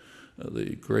about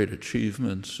the great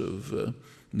achievements of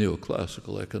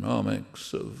neoclassical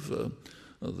economics, of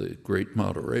the great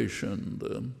moderation,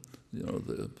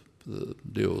 the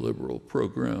neoliberal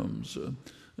programs,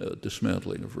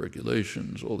 dismantling of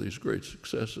regulations, all these great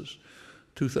successes.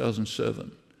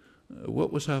 2007.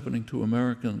 What was happening to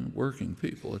American working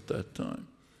people at that time?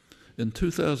 In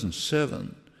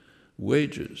 2007,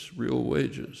 wages, real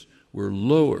wages, were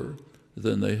lower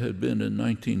than they had been in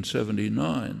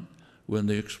 1979 when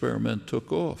the experiment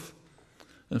took off.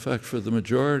 In fact, for the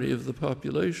majority of the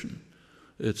population,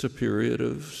 it's a period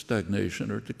of stagnation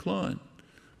or decline.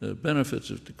 Benefits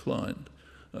have declined.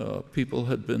 People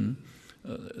had been,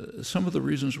 some of the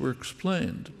reasons were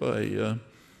explained by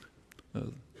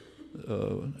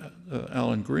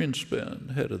Alan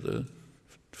Greenspan, head of the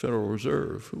Federal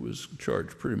Reserve, who was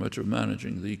charged pretty much of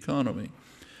managing the economy.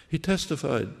 He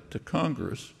testified to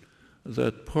Congress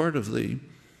that part of the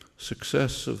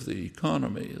success of the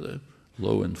economy, the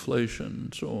low inflation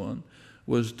and so on,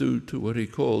 was due to what he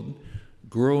called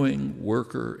growing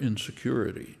worker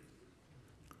insecurity.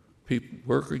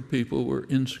 Working people were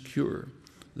insecure.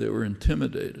 They were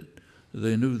intimidated.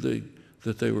 They knew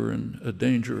that they were in a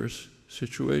dangerous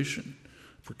situation,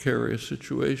 precarious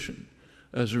situation.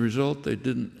 As a result, they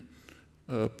didn't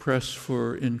press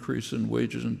for increase in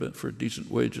wages and for decent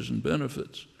wages and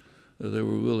benefits. They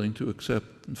were willing to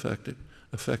accept, in fact,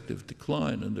 effective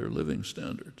decline in their living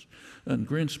standards. And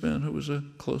Greenspan, who was a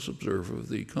close observer of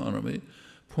the economy,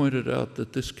 pointed out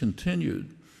that this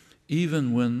continued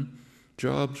even when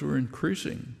jobs were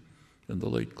increasing in the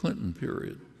late Clinton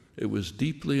period. It was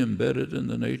deeply embedded in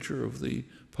the nature of the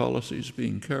policies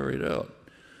being carried out,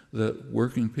 that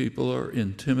working people are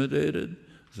intimidated,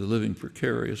 they're living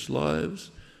precarious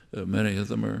lives. Many of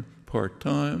them are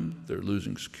part-time, they're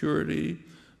losing security,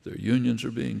 their unions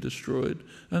are being destroyed,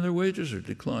 and their wages are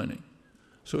declining.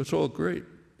 So it's all great.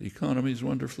 The economy is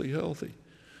wonderfully healthy.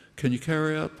 Can you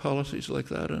carry out policies like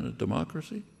that in a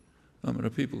democracy? I mean, are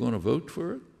people going to vote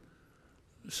for it?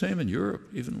 Same in Europe,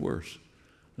 even worse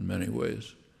in many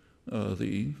ways.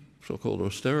 The so-called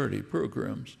austerity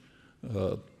programs,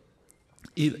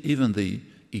 even the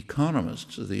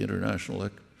economists of the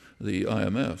the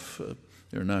IMF,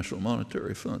 International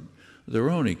Monetary Fund, their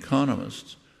own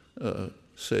economists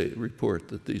report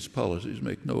that these policies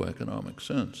make no economic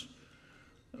sense.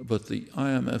 But the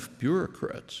IMF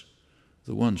bureaucrats,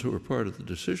 the ones who are part of the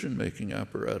decision-making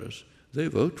apparatus, they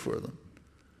vote for them.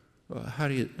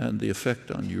 And the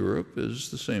effect on Europe is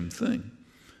the same thing.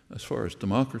 As far as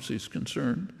democracy is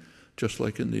concerned, just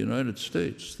like in the United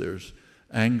States, there's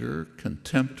anger,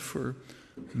 contempt for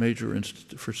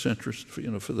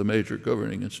for the major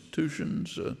governing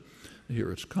institutions.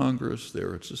 Here it's Congress,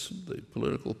 there it's the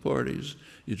political parties.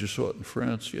 You just saw it in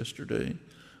France yesterday.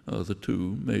 The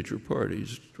two major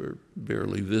parties were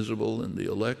barely visible in the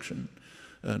election,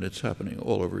 and it's happening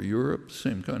all over Europe, the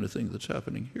same kind of thing that's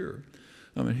happening here.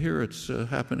 I mean, here it's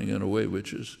happening in a way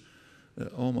which is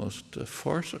almost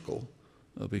farcical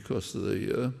because of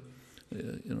the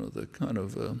kind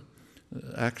of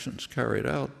actions carried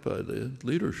out by the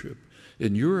leadership.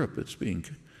 In Europe, it's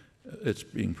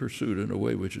being pursued in a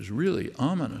way which is really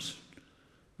ominous.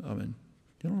 I mean,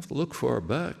 you don't have to look far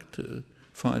back to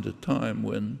find a time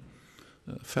when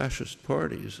fascist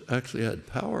parties actually had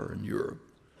power in Europe,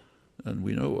 and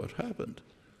we know what happened.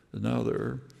 And now there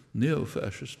are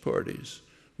neo-fascist parties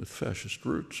with fascist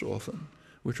roots often,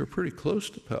 which are pretty close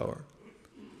to power,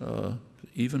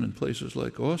 even in places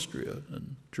like Austria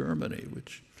and Germany,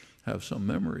 which have some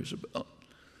memories about.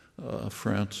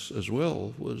 France as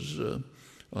well was,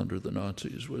 under the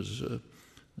Nazis, was a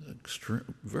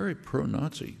very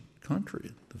pro-Nazi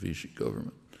country. The Vichy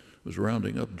government was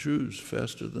rounding up Jews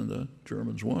faster than the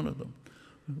Germans wanted them.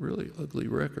 A really ugly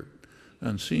record.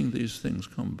 And seeing these things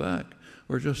come back,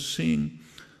 or just seeing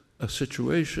a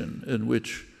situation in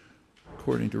which,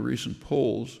 according to recent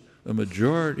polls, a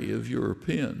majority of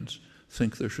Europeans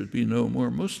think there should be no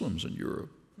more Muslims in Europe.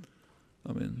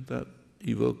 I mean, that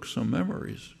evokes some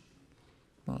memories,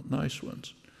 not nice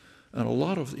ones. And a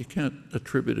lot of, you can't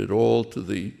attribute it all to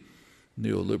the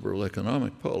neoliberal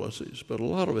economic policies, but a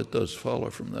lot of it does follow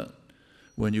from that.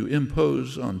 When you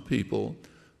impose on people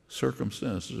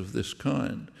circumstances of this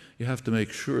kind, you have to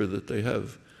make sure that they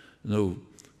have no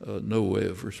way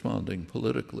of responding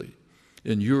politically.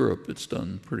 In Europe, it's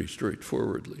done pretty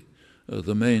straightforwardly.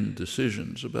 The main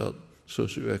decisions about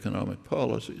socioeconomic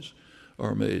policies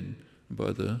are made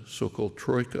by the so-called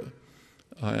Troika,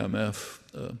 IMF,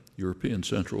 European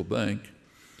Central Bank,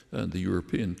 and the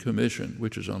European Commission,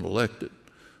 which is unelected.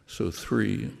 So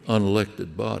three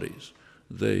unelected bodies,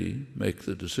 they make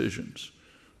the decisions.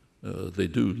 They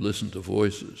do listen to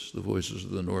voices, the voices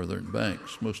of the northern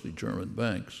banks, mostly German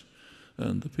banks,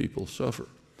 and the people suffer.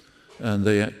 And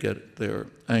they're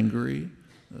angry,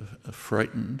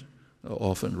 frightened,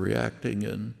 often reacting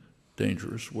in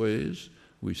dangerous ways.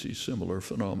 We see similar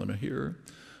phenomena here.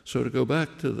 So to go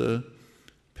back to the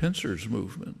pincers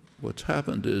movement, what's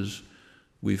happened is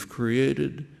we've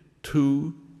created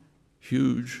two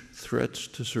huge threats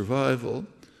to survival.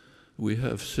 We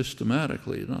have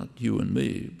systematically, not you and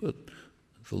me, but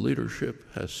the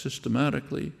leadership has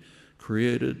systematically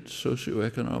created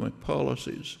socioeconomic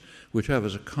policies which have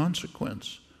as a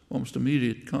consequence, almost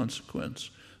immediate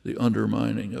consequence, the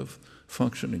undermining of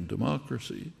functioning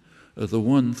democracy, the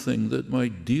one thing that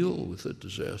might deal with the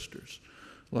disasters.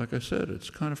 Like I said, it's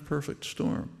kind of perfect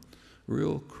storm.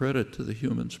 Real credit to the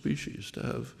human species to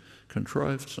have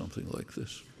contrived something like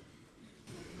this.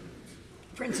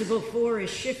 Principle 4 is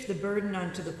shift the burden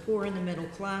onto the poor and the middle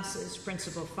classes.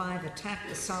 Principle 5, attack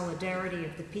the solidarity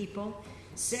of the people.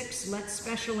 6, let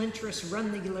special interests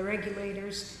run the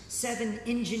regulators. 7,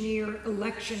 engineer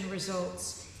election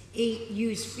results. 8,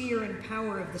 use fear and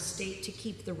power of the state to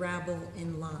keep the rabble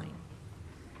in line.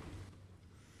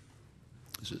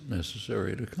 Is it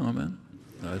necessary to comment?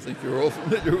 I think you're all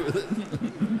familiar with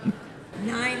it.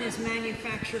 9 is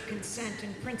manufacture consent,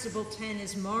 and principle 10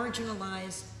 is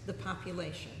marginalize the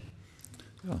population.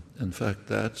 Yeah, in fact,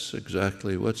 that's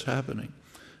exactly what's happening.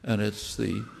 And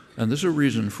there's a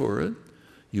reason for it.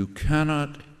 You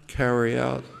cannot carry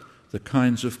out the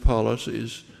kinds of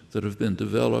policies that have been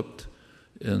developed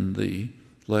in the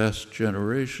last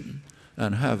generation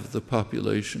and have the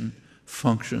population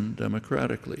function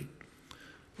democratically.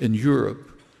 In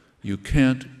Europe, you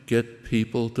can't get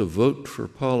people to vote for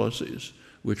policies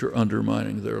which are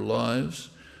undermining their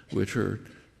lives, which are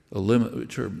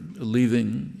which are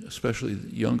leaving especially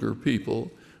younger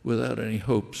people without any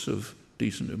hopes of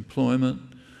decent employment,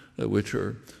 which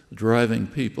are driving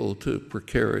people to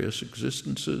precarious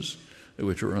existences,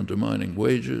 which are undermining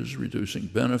wages, reducing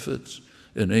benefits.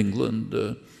 In England,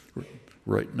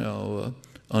 right now,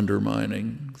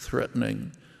 undermining,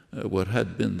 threatening what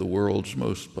had been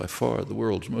by far the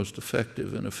world's most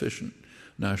effective and efficient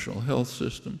national health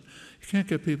system. You can't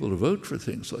get people to vote for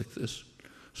things like this.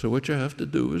 So what you have to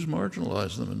do is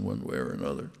marginalize them in one way or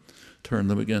another, turn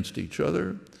them against each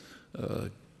other,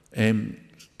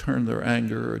 turn their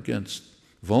anger against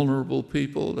vulnerable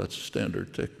people. That's a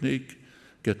standard technique.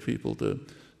 Get people to,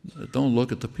 don't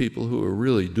look at the people who are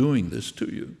really doing this to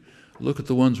you. Look at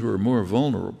the ones who are more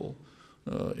vulnerable,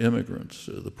 immigrants,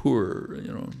 the poor,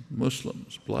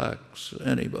 Muslims, blacks,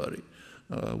 anybody.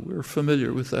 We're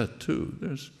familiar with that too.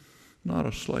 There's not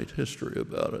a slight history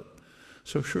about it.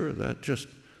 So sure,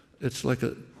 it's like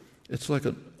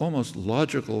an almost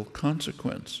logical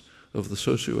consequence of the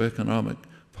socioeconomic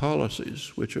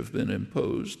policies which have been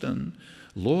imposed and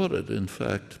lauded, in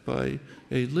fact, by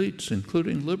elites,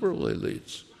 including liberal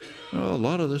elites. A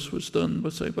lot of this was done,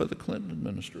 let's say, by the Clinton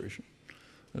administration.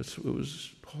 It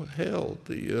was hailed,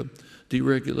 the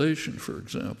deregulation, for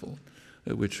example,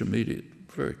 which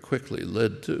very quickly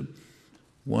led to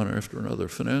one after another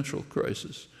financial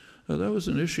crisis. That was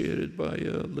initiated by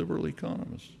liberal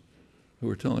economists who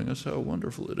were telling us how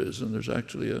wonderful it is. And there's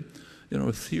actually a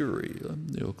theory, a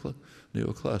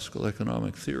neoclassical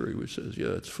economic theory, which says, yeah,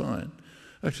 it's fine.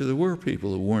 Actually, there were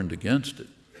people who warned against it.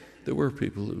 There were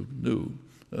people who knew,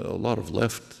 a lot of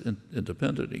left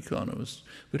independent economists,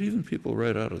 but even people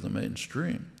right out of the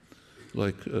mainstream,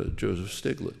 like Joseph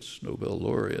Stiglitz, Nobel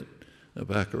laureate,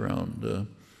 back around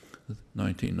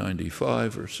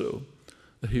 1995 or so.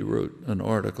 He wrote an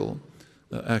article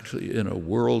actually in a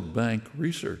World Bank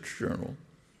research journal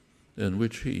in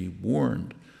which he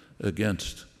warned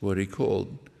against what he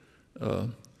called the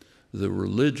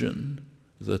religion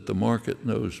that the market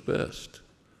knows best.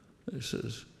 He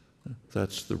says,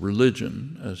 that's the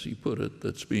religion, as he put it,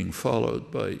 that's being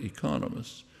followed by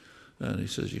economists. And he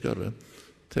says, you got to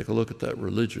take a look at that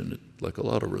religion. Like a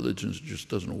lot of religions, it just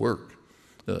doesn't work.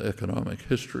 Economic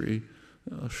history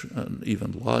and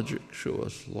even logic show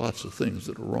us lots of things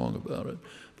that are wrong about it,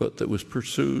 but that was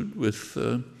pursued with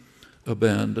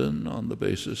abandon on the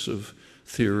basis of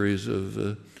theories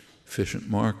of efficient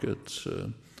markets,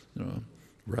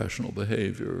 rational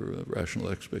behavior, rational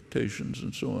expectations,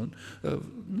 and so on,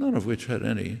 none of which had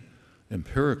any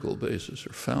empirical basis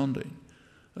or founding.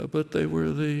 But they were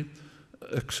the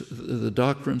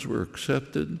doctrines were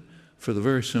accepted for the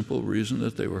very simple reason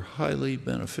that they were highly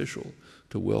beneficial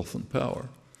to wealth and power.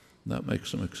 And that makes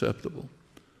them acceptable.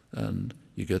 And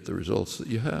you get the results that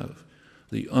you have.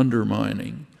 The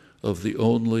undermining of the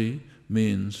only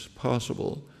means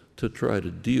possible to try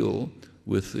to deal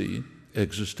with the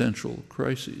existential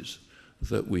crises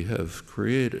that we have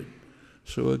created.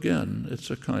 So again, it's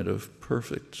a kind of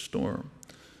perfect storm.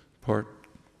 Part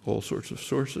all sorts of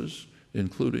sources,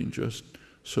 including just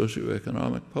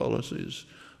socioeconomic policies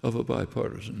of a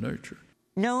bipartisan nature.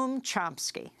 Noam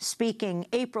Chomsky, speaking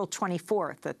April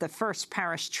 24th at the First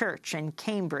Parish Church in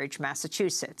Cambridge,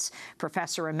 Massachusetts,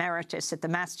 professor emeritus at the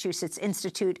Massachusetts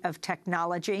Institute of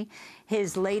Technology.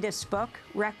 His latest book,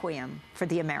 Requiem for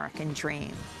the American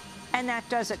Dream. And that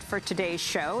does it for today's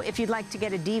show. If you'd like to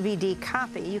get a DVD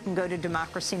copy, you can go to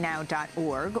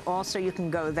democracynow.org. Also, you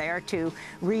can go there to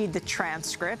read the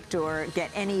transcript or get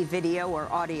any video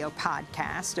or audio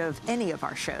podcast of any of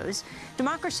our shows.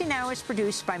 Democracy Now! Is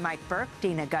produced by Mike Burke,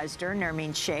 Dina Guzder,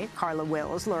 Nermeen Sheikh, Carla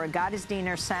Wills, Laura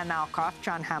Gottesdiener, Sam Alkoff,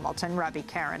 John Hamilton, Ravi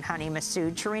Karen, Hani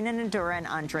Massoud, Sharina Nadura, and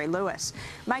Andre Lewis.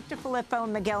 Mike DeFilippo,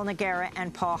 Miguel Noguera,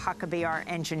 and Paul Huckabee are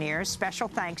engineers. Special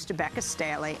thanks to Becca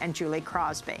Staley and Julie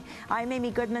Crosby. I'm Amy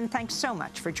Goodman. Thanks so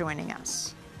much for joining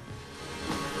us.